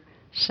clear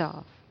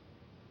self.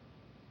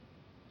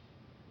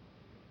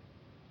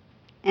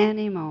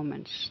 Any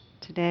moments,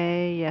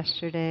 today,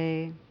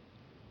 yesterday,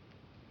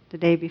 the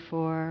day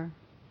before,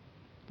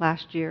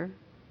 last year,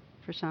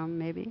 for some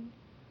maybe.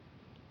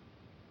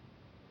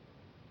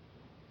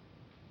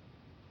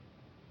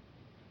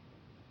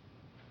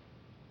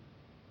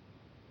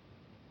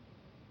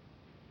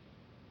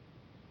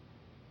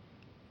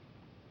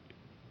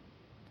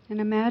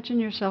 And imagine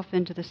yourself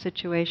into the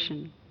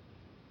situation.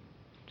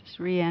 Just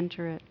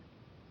re-enter it.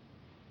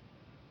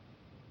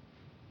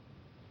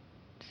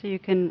 So you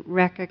can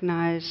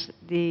recognize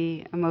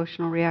the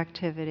emotional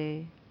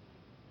reactivity.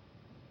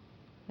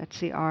 That's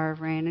the R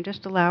of rain, and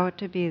just allow it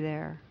to be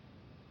there.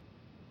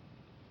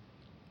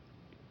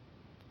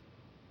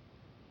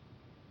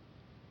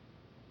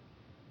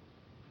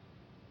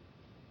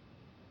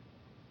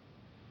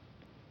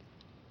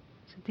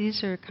 So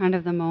these are kind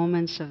of the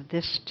moments of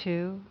this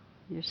too.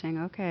 You're saying,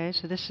 okay,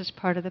 so this is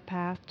part of the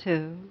path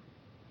too.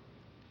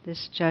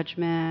 This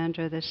judgment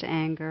or this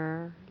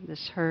anger,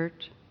 this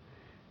hurt,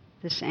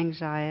 this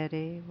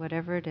anxiety,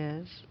 whatever it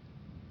is.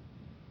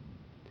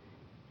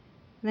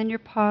 And then you're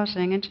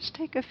pausing, and just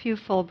take a few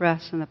full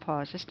breaths in the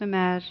pause. Just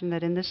imagine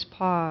that in this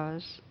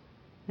pause,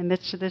 in the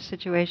midst of this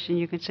situation,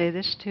 you can say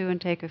this too and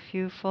take a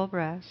few full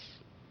breaths.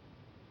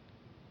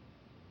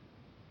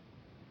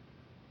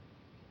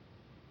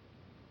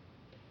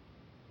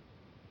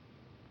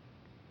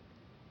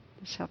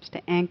 This helps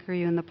to anchor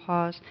you in the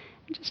pause.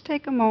 And just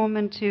take a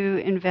moment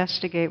to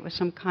investigate with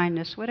some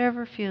kindness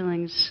whatever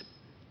feelings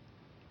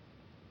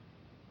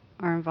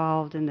are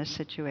involved in this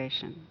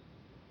situation.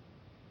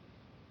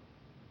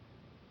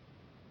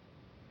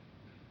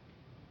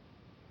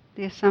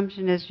 The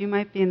assumption is you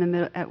might be in the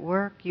middle at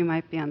work, you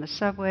might be on the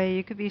subway,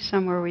 you could be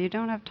somewhere where you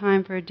don't have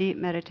time for a deep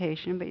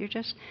meditation, but you're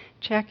just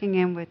checking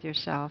in with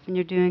yourself and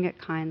you're doing it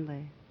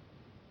kindly.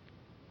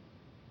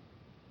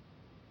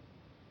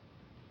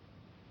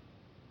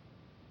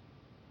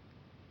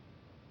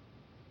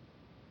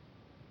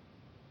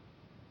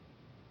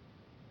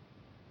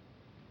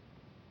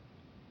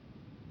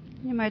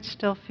 You might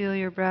still feel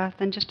your breath,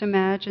 and just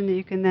imagine that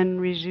you can then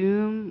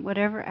resume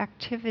whatever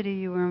activity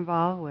you were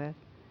involved with.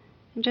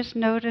 And just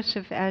notice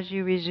if as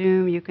you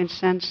resume you can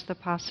sense the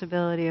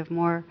possibility of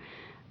more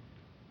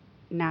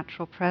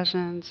natural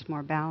presence,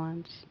 more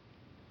balance.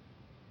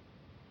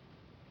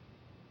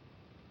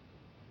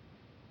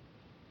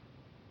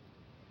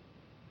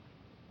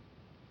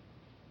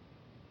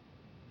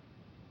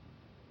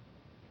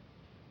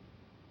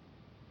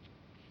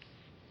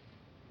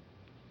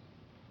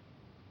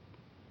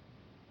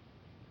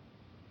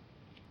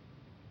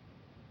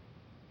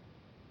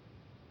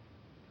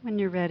 When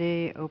you're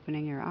ready,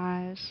 opening your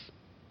eyes.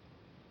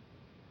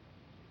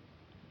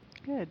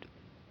 Good.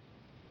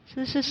 So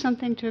this is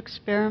something to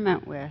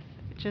experiment with.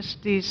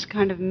 Just these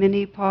kind of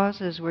mini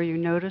pauses where you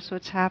notice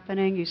what's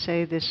happening, you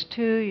say this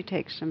too, you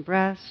take some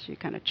breaths, you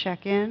kind of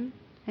check in,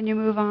 and you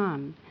move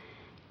on.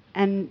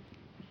 And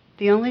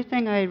the only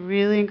thing I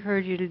really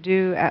encourage you to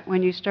do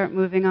when you start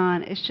moving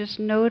on is just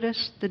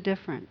notice the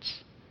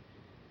difference.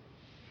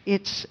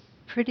 It's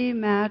pretty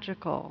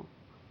magical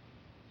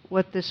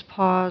what this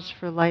pause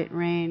for light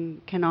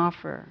rain can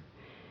offer.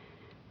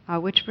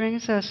 Which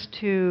brings us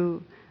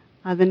to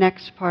the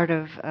next part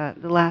of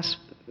the last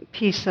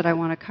piece that I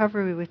want to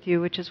cover with you,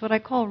 which is what I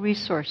call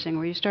resourcing,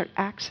 where you start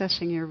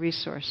accessing your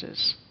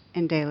resources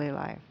in daily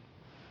life.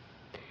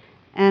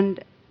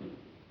 And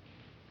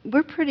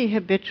we're pretty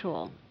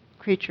habitual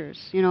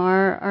creatures. You know,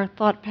 our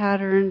thought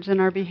patterns and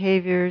our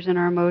behaviors and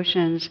our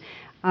emotions,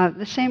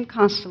 the same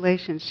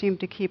constellations seem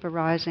to keep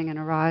arising and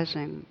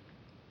arising.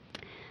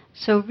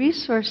 So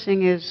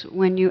resourcing is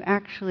when you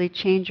actually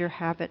change your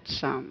habits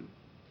some,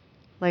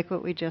 like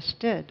what we just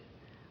did,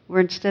 where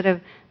instead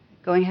of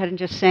going ahead and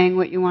just saying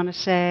what you want to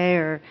say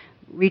or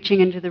reaching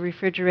into the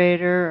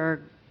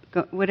refrigerator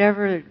or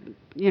whatever,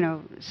 you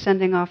know,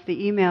 sending off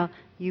the email,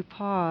 you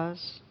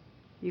pause,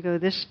 you go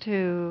this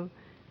too,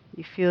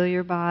 you feel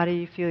your body,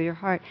 you feel your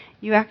heart.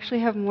 You actually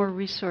have more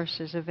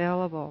resources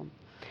available.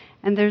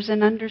 And there's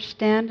an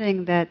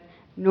understanding that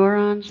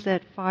Neurons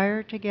that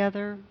fire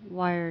together,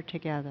 wire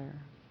together.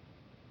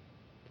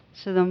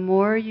 So the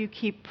more you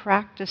keep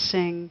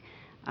practicing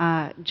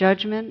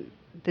judgment,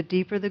 the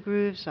deeper the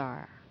grooves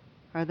are.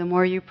 Or the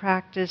more you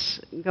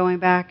practice going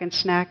back and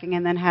snacking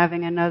and then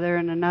having another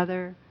and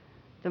another,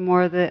 the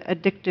more the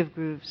addictive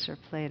grooves are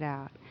played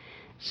out.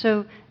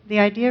 So the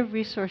idea of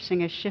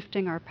resourcing is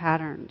shifting our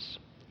patterns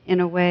in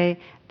a way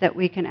that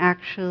we can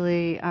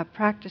actually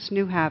practice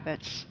new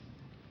habits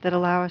that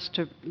allow us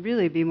to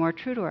really be more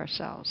true to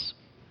ourselves.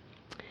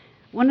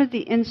 One of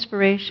the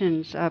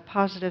inspirations,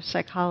 positive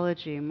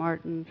psychology,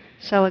 Martin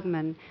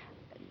Seligman,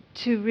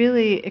 to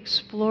really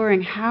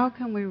exploring how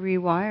can we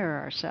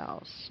rewire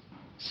ourselves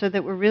so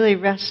that we're really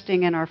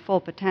resting in our full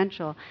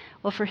potential.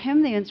 Well, for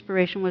him, the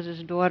inspiration was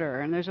his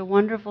daughter. And there's a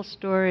wonderful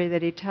story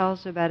that he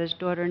tells about his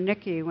daughter,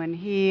 Nikki, when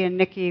he and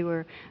Nikki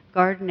were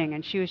gardening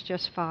and she was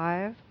just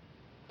 5.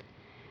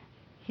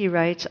 He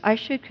writes, "I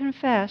should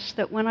confess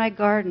that when I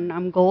garden,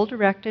 I'm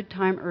goal-directed,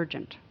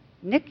 time-urgent.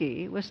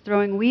 Nikki was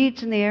throwing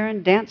weeds in the air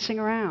and dancing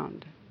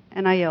around."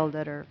 And I yelled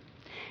at her.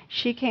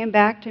 She came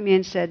back to me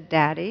and said,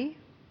 "Daddy,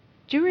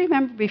 do you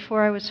remember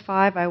before I was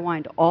 5, I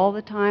whined all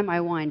the time? I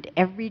whined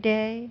every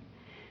day.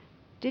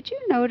 Did you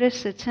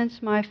notice that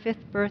since my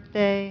 5th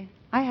birthday,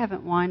 I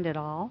haven't whined at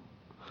all?"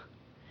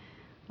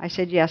 I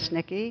said, "Yes,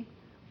 Nikki."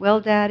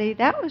 "Well, Daddy,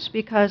 that was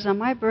because on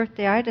my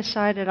birthday I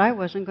decided I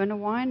wasn't going to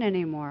whine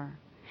anymore.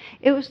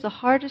 It was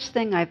the hardest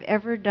thing I've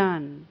ever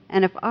done.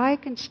 And if I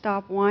can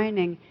stop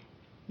whining,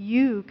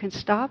 you can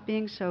stop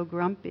being so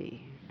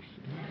grumpy."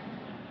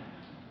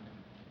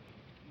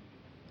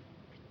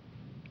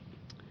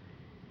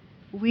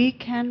 We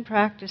can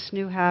practice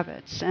new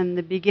habits, and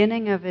the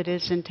beginning of it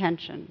is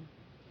intention.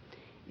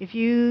 If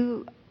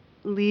you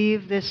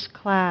leave this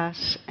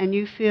class and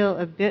you feel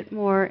a bit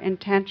more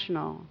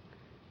intentional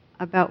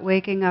about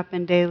waking up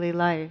in daily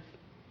life,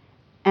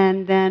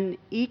 and then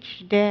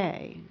each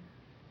day,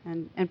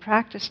 and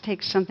practice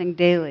takes something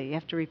daily, you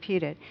have to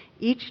repeat it.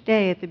 Each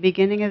day, at the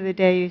beginning of the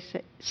day,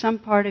 some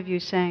part of you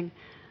saying,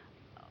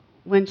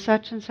 when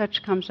such and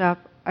such comes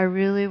up, I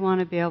really want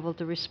to be able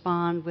to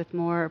respond with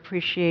more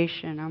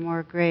appreciation or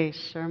more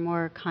grace or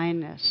more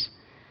kindness.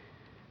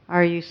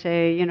 Or you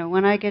say,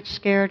 when I get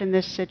scared in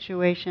this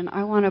situation,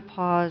 I want to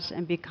pause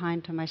and be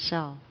kind to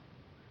myself.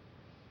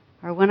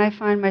 Or when I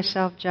find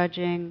myself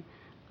judging,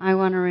 I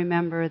want to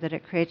remember that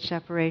it creates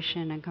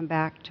separation and come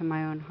back to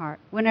my own heart.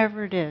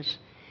 Whenever it is.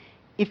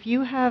 If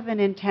you have an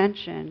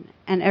intention,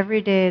 and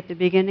every day at the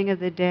beginning of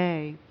the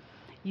day,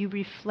 you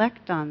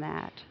reflect on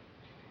that,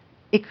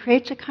 it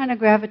creates a kind of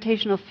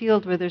gravitational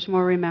field where there's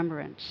more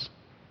remembrance.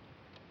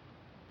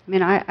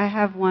 I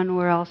have one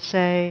where I'll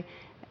say,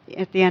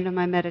 at the end of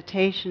my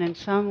meditation, in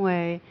some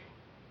way,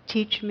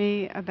 teach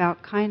me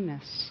about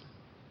kindness.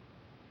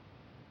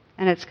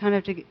 And it's kind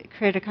of to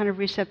create a kind of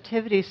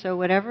receptivity, so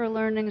whatever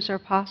learnings are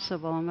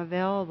possible, I'm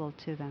available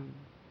to them.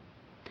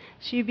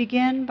 So you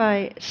begin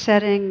by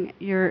setting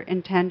your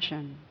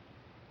intention.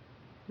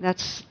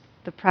 That's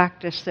the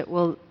practice that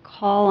will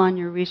call on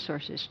your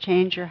resources,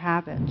 change your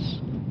habits.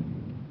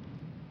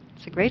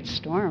 It's a great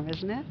storm,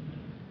 isn't it?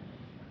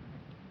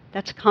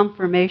 That's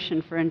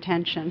confirmation for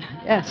intention.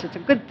 Yes, it's a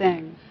good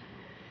thing.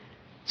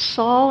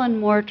 Saul and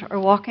Mort are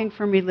walking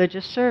from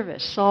religious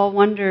service. Saul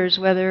wonders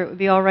whether it would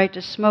be all right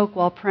to smoke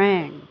while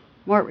praying.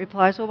 Mort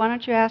replies, "Well, why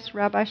don't you ask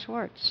Rabbi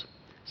Schwartz?"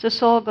 So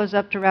Saul goes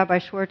up to Rabbi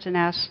Schwartz and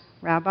asks,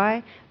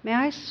 "Rabbi, may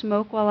I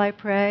smoke while I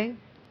pray?"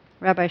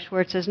 Rabbi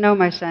Schwartz says, "No,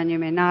 my son, you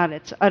may not.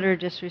 It's utter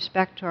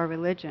disrespect to our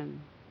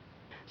religion."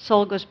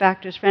 Saul goes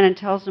back to his friend and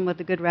tells him what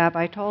the good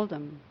rabbi told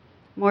him.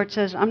 Mort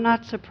says, "I'm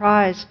not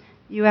surprised.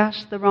 You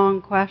asked the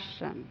wrong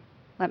question.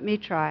 Let me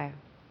try."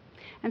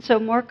 And so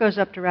Mort goes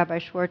up to Rabbi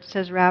Schwartz and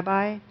says,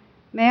 "Rabbi,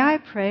 may I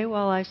pray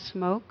while I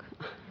smoke?"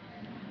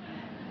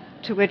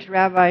 To which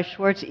Rabbi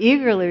Schwartz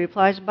eagerly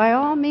replies, "By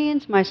all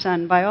means, my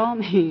son, by all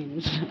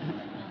means."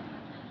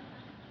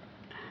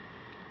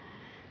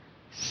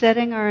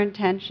 Setting our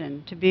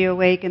intention to be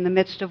awake in the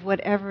midst of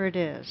whatever it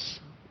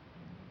is.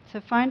 So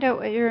find out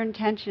what your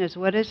intention is.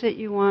 What is it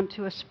you want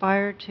to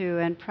aspire to?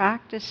 And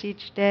practice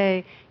each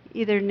day,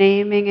 either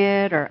naming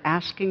it or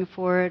asking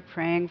for it,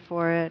 praying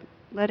for it,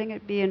 letting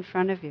it be in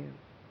front of you.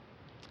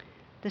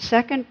 The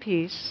second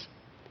piece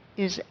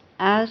is,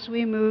 as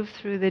we move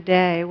through the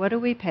day, what do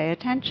we pay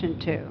attention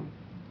to?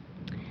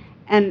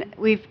 And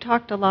we've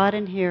talked a lot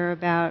in here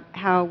about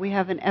how we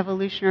have an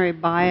evolutionary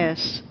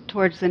bias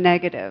towards the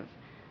negative.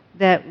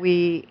 That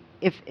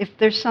if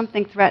there's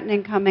something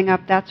threatening coming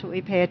up, that's what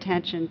we pay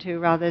attention to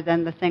rather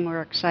than the thing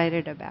we're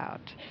excited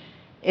about.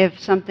 If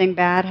something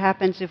bad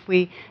happens, if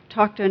we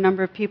talk to a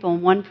number of people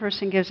and one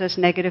person gives us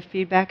negative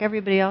feedback,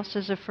 everybody else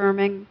is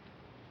affirming,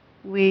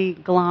 we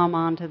glom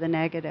onto the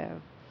negative.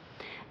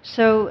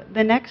 So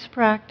the next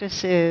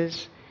practice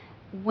is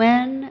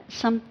when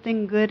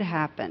something good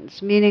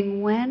happens,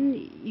 meaning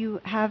when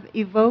you have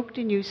evoked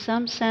in you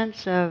some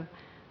sense of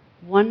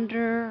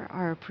wonder,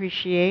 our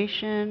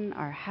appreciation,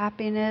 our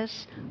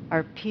happiness,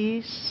 our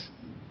peace,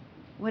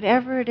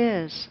 whatever it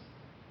is,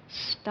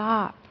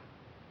 stop.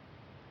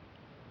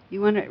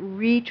 You want to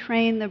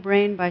retrain the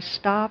brain by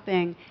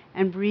stopping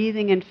and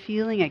breathing and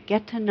feeling it.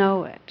 Get to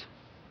know it.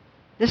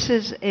 This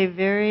is a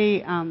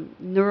very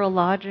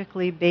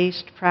neurologically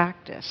based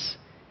practice.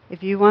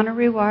 If you want to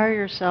rewire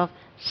yourself,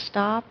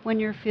 stop when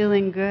you're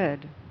feeling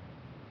good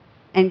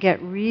and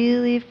get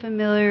really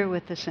familiar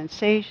with the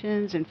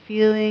sensations and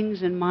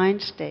feelings and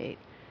mind state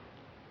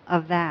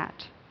of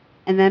that.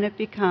 And then it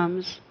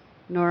becomes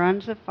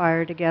neurons that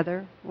fire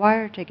together,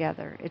 wire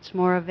together. It's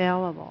more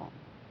available.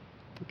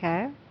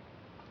 Okay?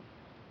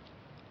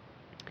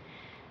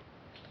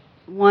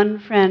 One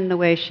friend, the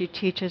way she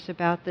teaches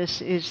about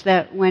this is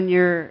that when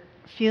you're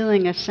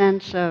feeling a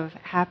sense of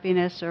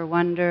happiness or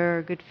wonder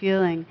or good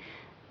feeling,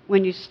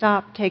 when you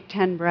stop, take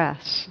 10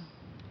 breaths.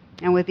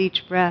 And with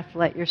each breath,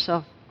 let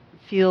yourself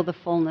feel the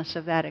fullness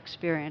of that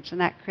experience. And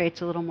that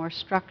creates a little more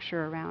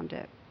structure around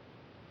it.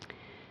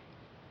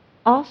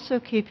 Also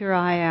keep your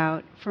eye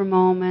out for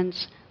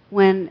moments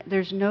when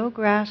there's no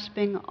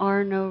grasping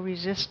or no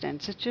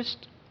resistance. It's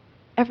just,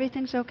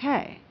 everything's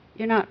okay.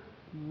 You're not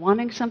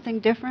wanting something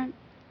different.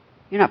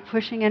 You're not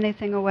pushing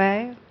anything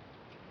away.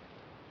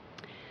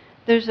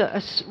 There's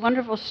a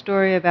wonderful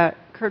story about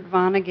Kurt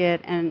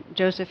Vonnegut and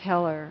Joseph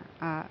Heller,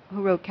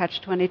 who wrote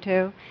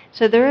Catch-22.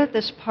 So they're at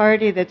this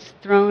party that's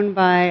thrown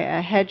by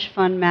a hedge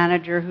fund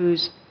manager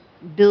who's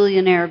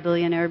billionaire.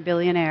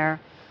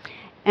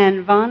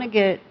 And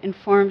Vonnegut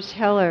informs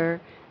Heller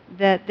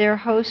that their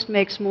host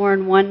makes more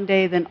in one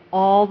day than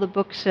all the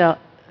book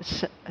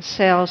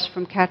sales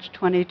from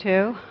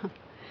Catch-22.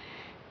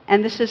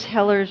 And this is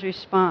Heller's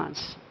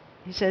response.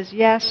 He says,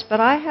 yes, but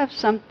I have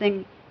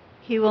something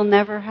he will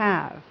never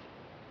have.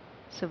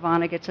 So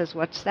Vonnegut says,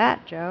 what's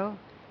that, Joe?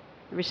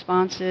 The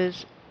response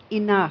is,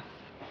 enough.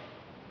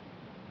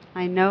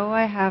 I know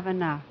I have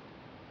enough.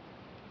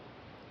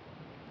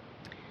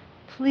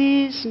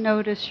 Please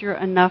notice your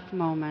enough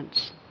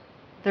moments.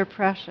 They're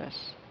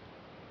precious.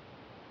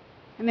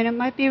 I mean, it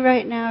might be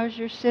right now as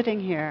you're sitting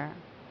here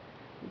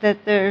that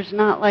there's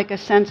not like a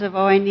sense of,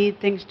 oh, I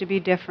need things to be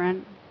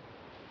different.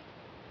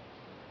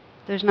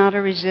 There's not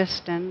a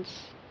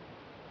resistance.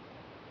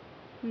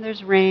 And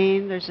there's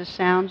rain, there's the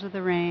sounds of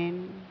the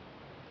rain.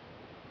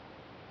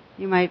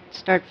 You might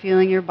start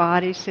feeling your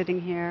body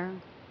sitting here.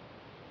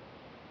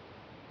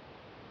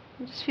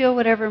 And just feel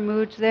whatever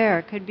mood's there.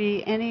 It could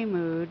be any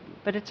mood,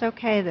 but it's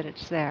okay that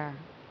it's there.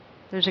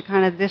 There's a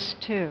kind of this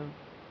too.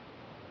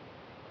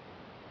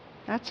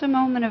 That's a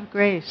moment of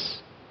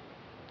grace.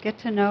 Get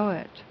to know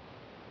it.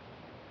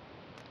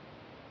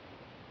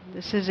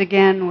 This is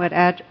again what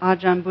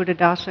Ajahn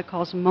Buddhadasa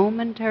calls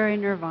momentary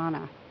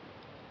nirvana.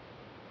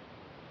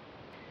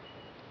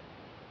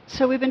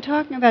 So we've been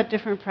talking about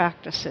different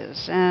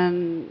practices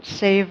and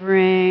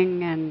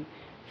savoring and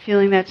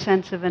feeling that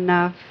sense of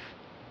enough.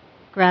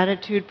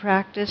 Gratitude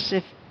practice.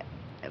 If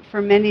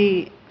for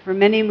many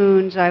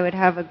moons I would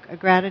have a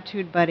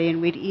gratitude buddy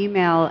and we'd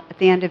email at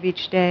the end of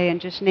each day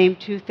and just name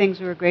 2 things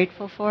we were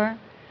grateful for.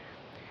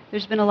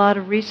 There's been a lot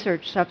of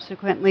research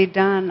subsequently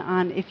done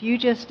on if you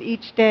just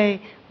each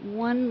day,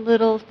 one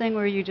little thing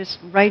where you just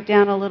write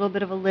down a little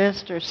bit of a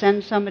list or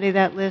send somebody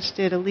that list,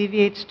 it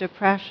alleviates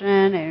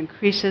depression, it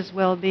increases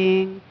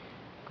well-being.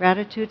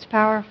 Gratitude's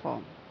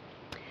powerful.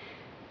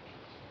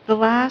 The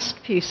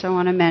last piece I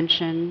want to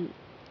mention,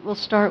 we'll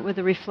start with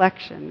a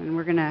reflection, and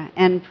we're going to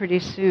end pretty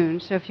soon.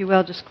 So if you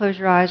will, just close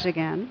your eyes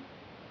again.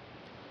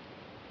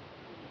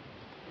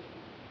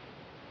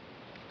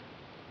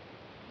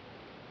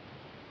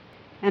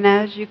 And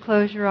as you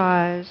close your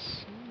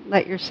eyes,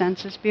 let your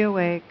senses be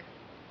awake.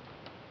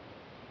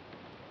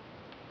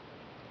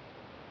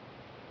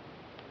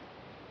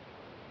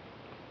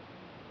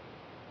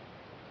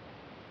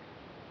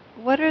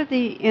 What are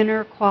the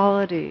inner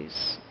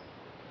qualities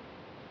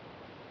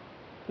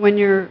when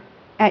you're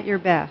at your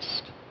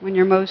best, when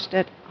you're most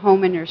at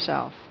home in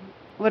yourself?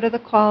 What are the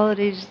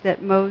qualities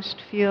that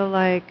most feel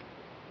like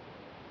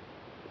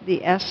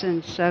the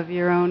essence of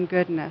your own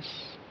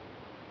goodness?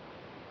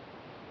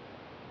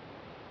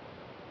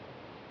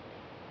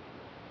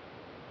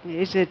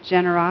 Is it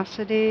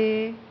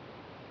generosity?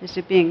 Is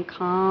it being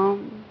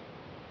calm?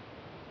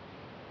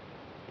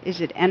 Is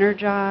it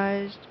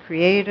energized,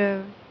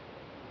 creative,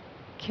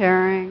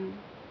 caring?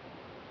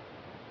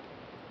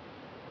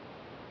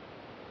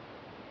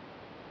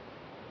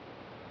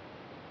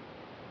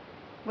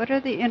 What are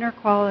the inner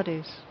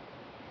qualities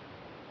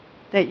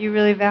that you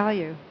really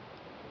value?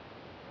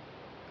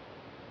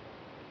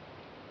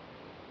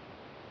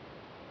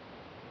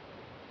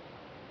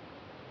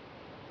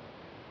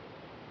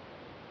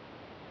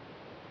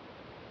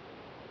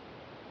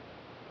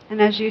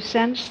 And as you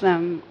sense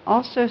them,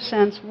 also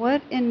sense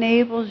what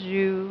enables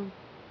you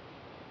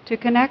to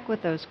connect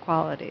with those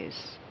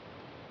qualities.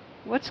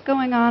 What's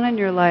going on in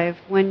your life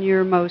when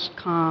you're most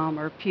calm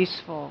or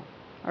peaceful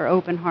or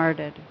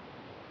open-hearted?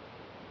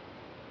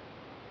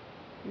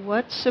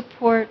 What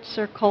supports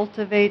or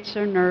cultivates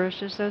or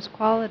nourishes those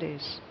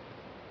qualities?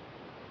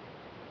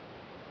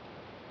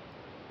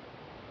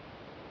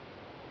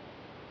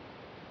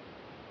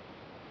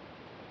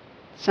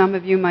 Some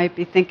of you might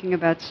be thinking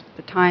about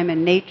the time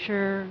in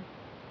nature,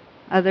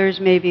 Others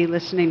may be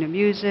listening to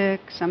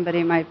music.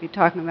 Somebody might be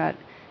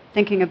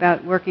thinking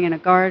about working in a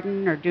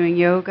garden or doing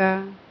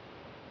yoga.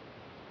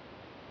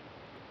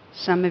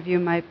 Some of you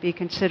might be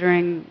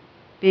considering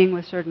being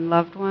with certain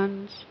loved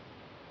ones,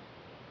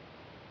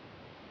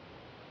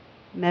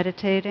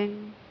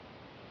 meditating.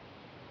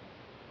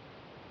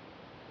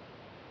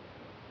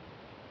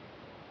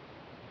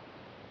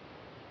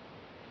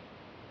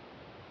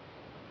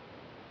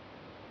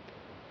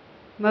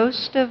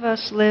 Most of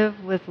us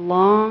live with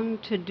long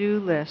to-do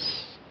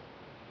lists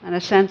and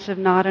a sense of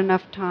not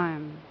enough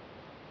time.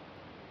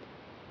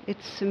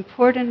 It's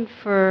important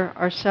for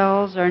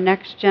ourselves, our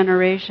next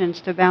generations,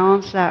 to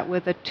balance that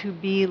with a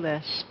to-be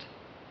list.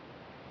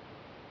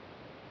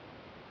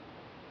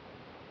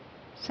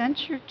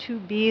 Sense your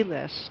to-be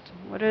list.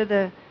 What are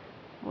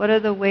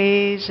the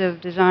ways of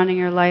designing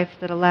your life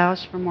that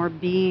allows for more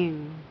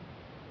being?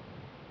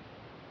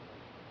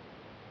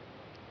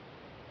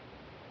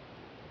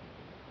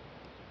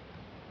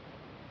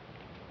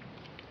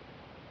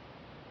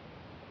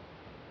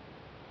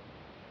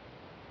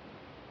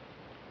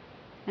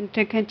 And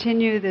to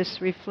continue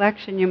this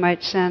reflection, you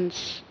might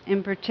sense,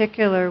 in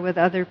particular with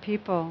other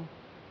people,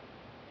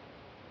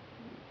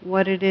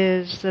 what it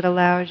is that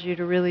allows you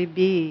to really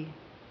be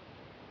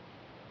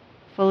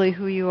fully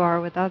who you are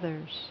with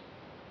others.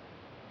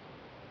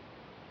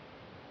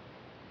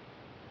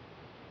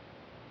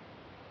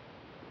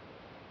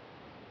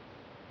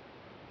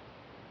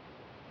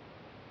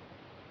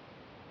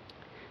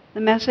 The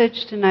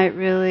message tonight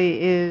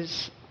really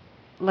is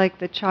like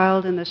the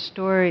child in the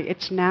story.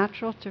 It's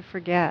natural to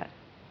forget.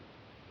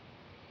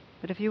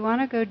 But if you want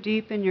to go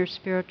deep in your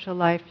spiritual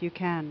life, you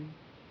can.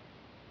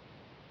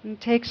 It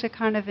takes a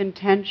kind of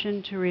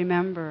intention to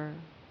remember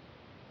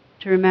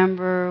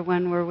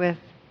when we're with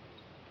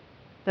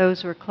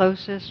those we're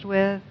closest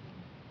with.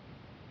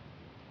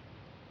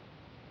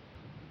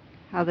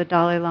 How the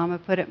Dalai Lama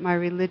put it, my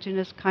religion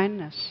is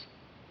kindness.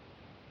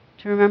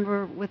 To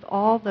remember with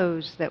all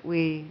those that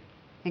we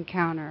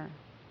encounter,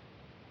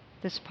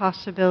 this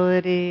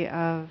possibility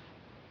of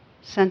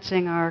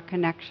sensing our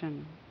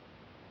connection.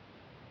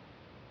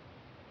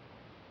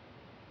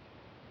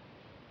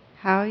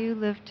 How you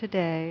live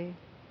today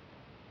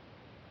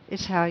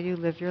is how you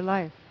live your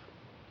life.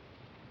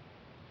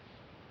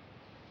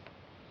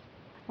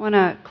 I want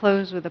to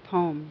close with a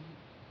poem.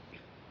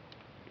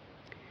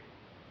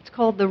 It's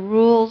called The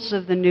Rules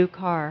of the New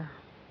Car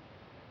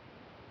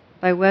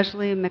by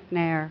Wesley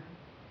McNair.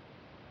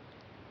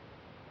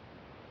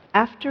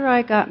 After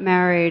I got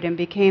married and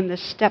became the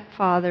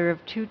stepfather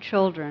of 2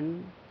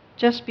 children,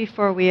 just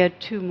before we had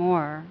 2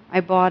 more,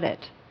 I bought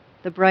it.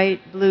 The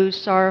bright blue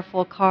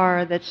sorrowful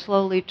car that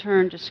slowly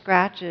turned to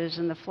scratches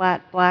and the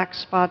flat black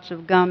spots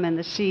of gum in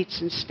the seats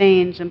and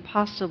stains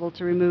impossible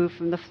to remove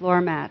from the floor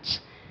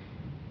mats.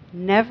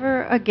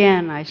 Never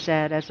again, I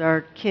said, as our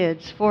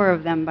kids, 4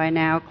 of them by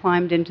now,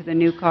 climbed into the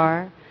new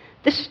car.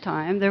 This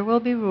time there will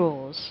be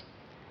rules.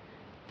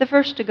 The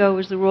first to go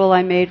was the rule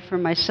I made for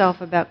myself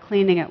about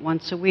cleaning it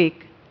once a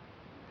week.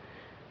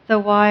 Though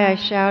why I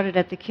shouted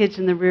at the kids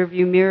in the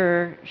rearview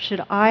mirror,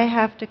 should I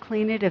have to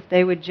clean it if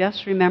they would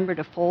just remember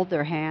to fold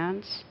their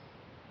hands?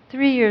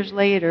 3 years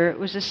later, it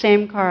was the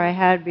same car I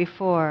had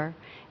before,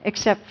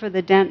 except for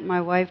the dent my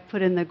wife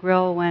put in the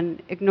grill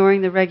when,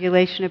 ignoring the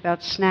regulation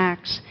about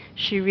snacks,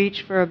 she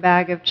reached for a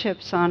bag of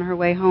chips on her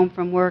way home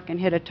from work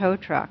and hit a tow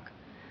truck.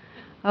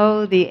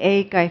 Oh, the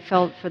ache I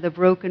felt for the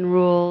broken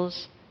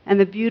rules and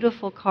the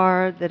beautiful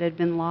car that had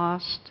been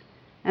lost,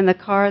 and the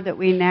car that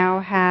we now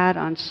had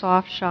on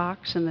soft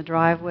shocks in the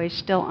driveway,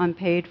 still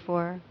unpaid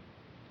for.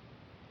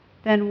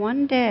 Then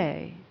one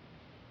day,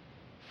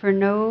 for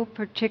no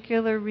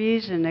particular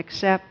reason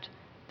except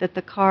that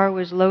the car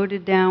was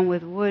loaded down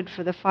with wood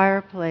for the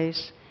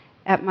fireplace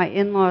at my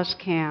in-laws'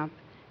 camp,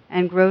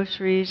 and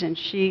groceries and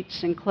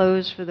sheets and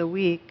clothes for the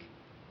week,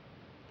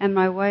 and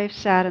my wife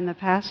sat in the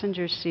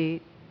passenger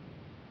seat,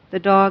 the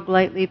dog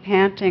lightly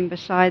panting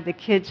beside the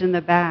kids in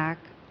the back,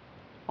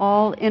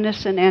 all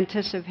innocent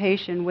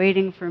anticipation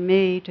waiting for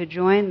me to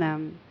join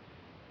them,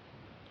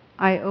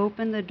 I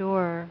opened the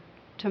door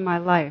to my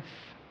life.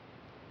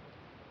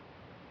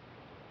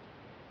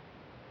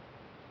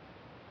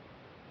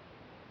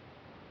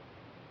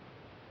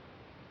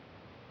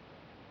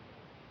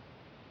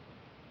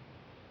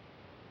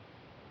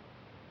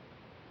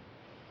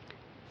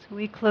 So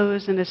we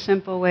close in a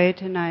simple way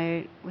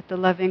tonight with the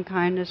loving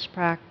kindness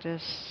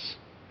practice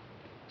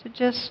to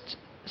just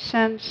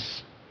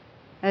sense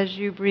as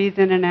you breathe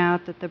in and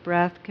out that the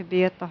breath could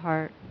be at the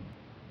heart.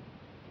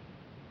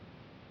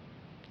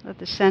 Let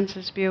the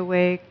senses be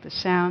awake, the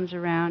sounds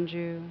around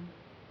you,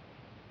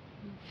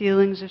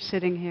 feelings of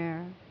sitting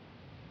here.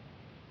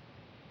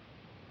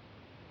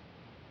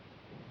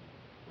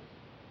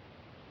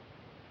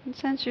 And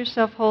sense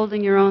yourself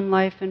holding your own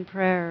life in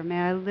prayer.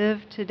 May I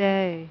live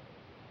today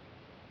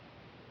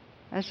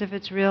as if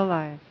it's real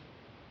life,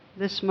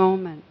 this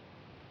moment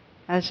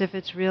as if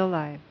it's real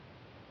life.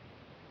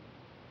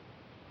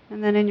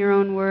 And then in your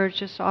own words,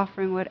 just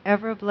offering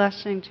whatever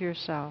blessing to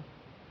yourself.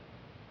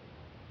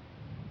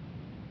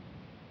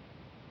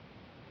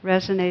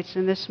 resonates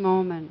in this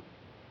moment.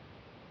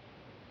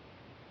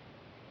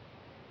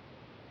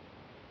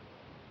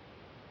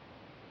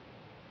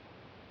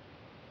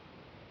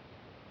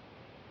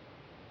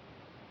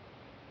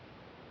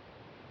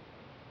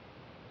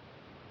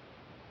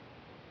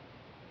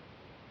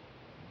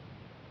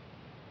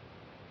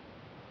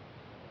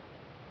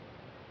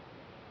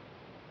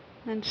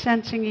 And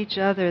sensing each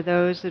other,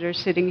 those that are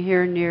sitting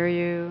here near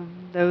you,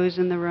 those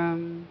in the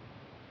room,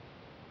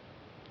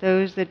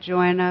 those that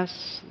join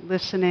us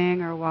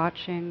listening or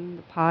watching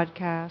the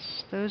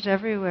podcast, those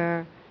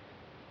everywhere,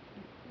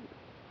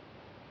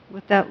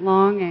 with that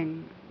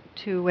longing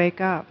to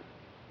wake up,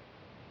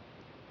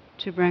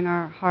 to bring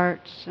our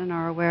hearts and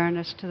our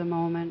awareness to the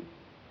moment.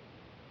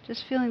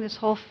 Just feeling this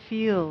whole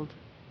field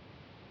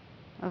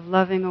of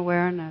loving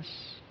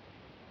awareness,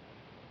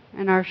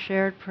 and our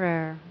shared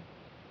prayer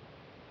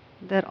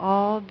that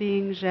all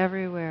beings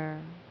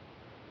everywhere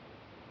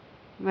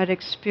might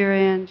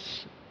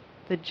experience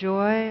the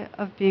joy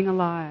of being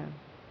alive,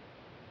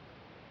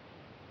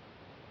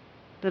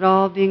 that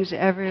all beings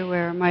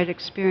everywhere might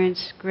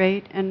experience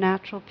great and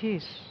natural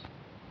peace,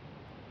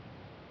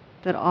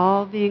 that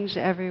all beings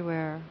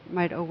everywhere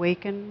might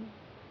awaken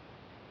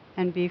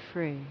and be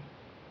free.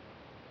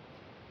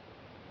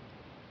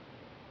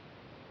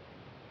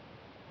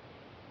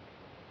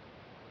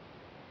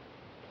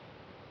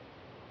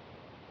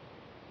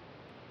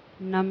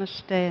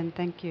 Namaste and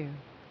thank you.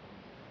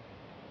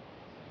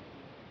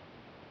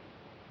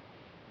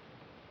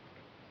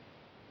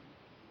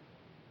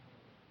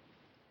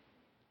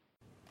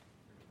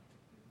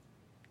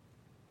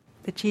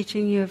 The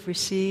teaching you have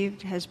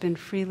received has been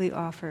freely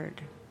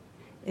offered.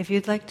 If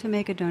you'd like to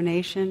make a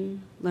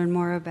donation, learn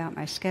more about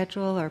my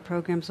schedule or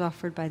programs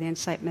offered by the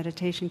Insight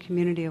Meditation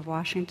Community of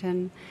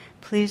Washington,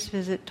 please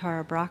visit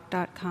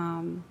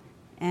tarabrach.com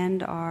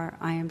and or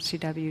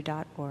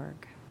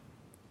imcw.org.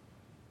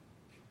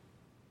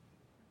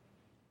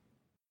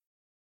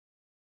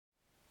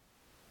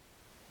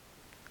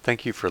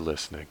 Thank you for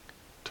listening.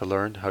 To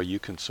learn how you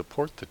can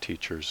support the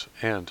teachers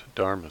and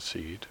Dharma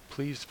Seed,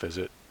 please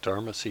visit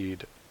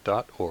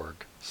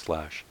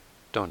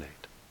dharmaseed.org/donate.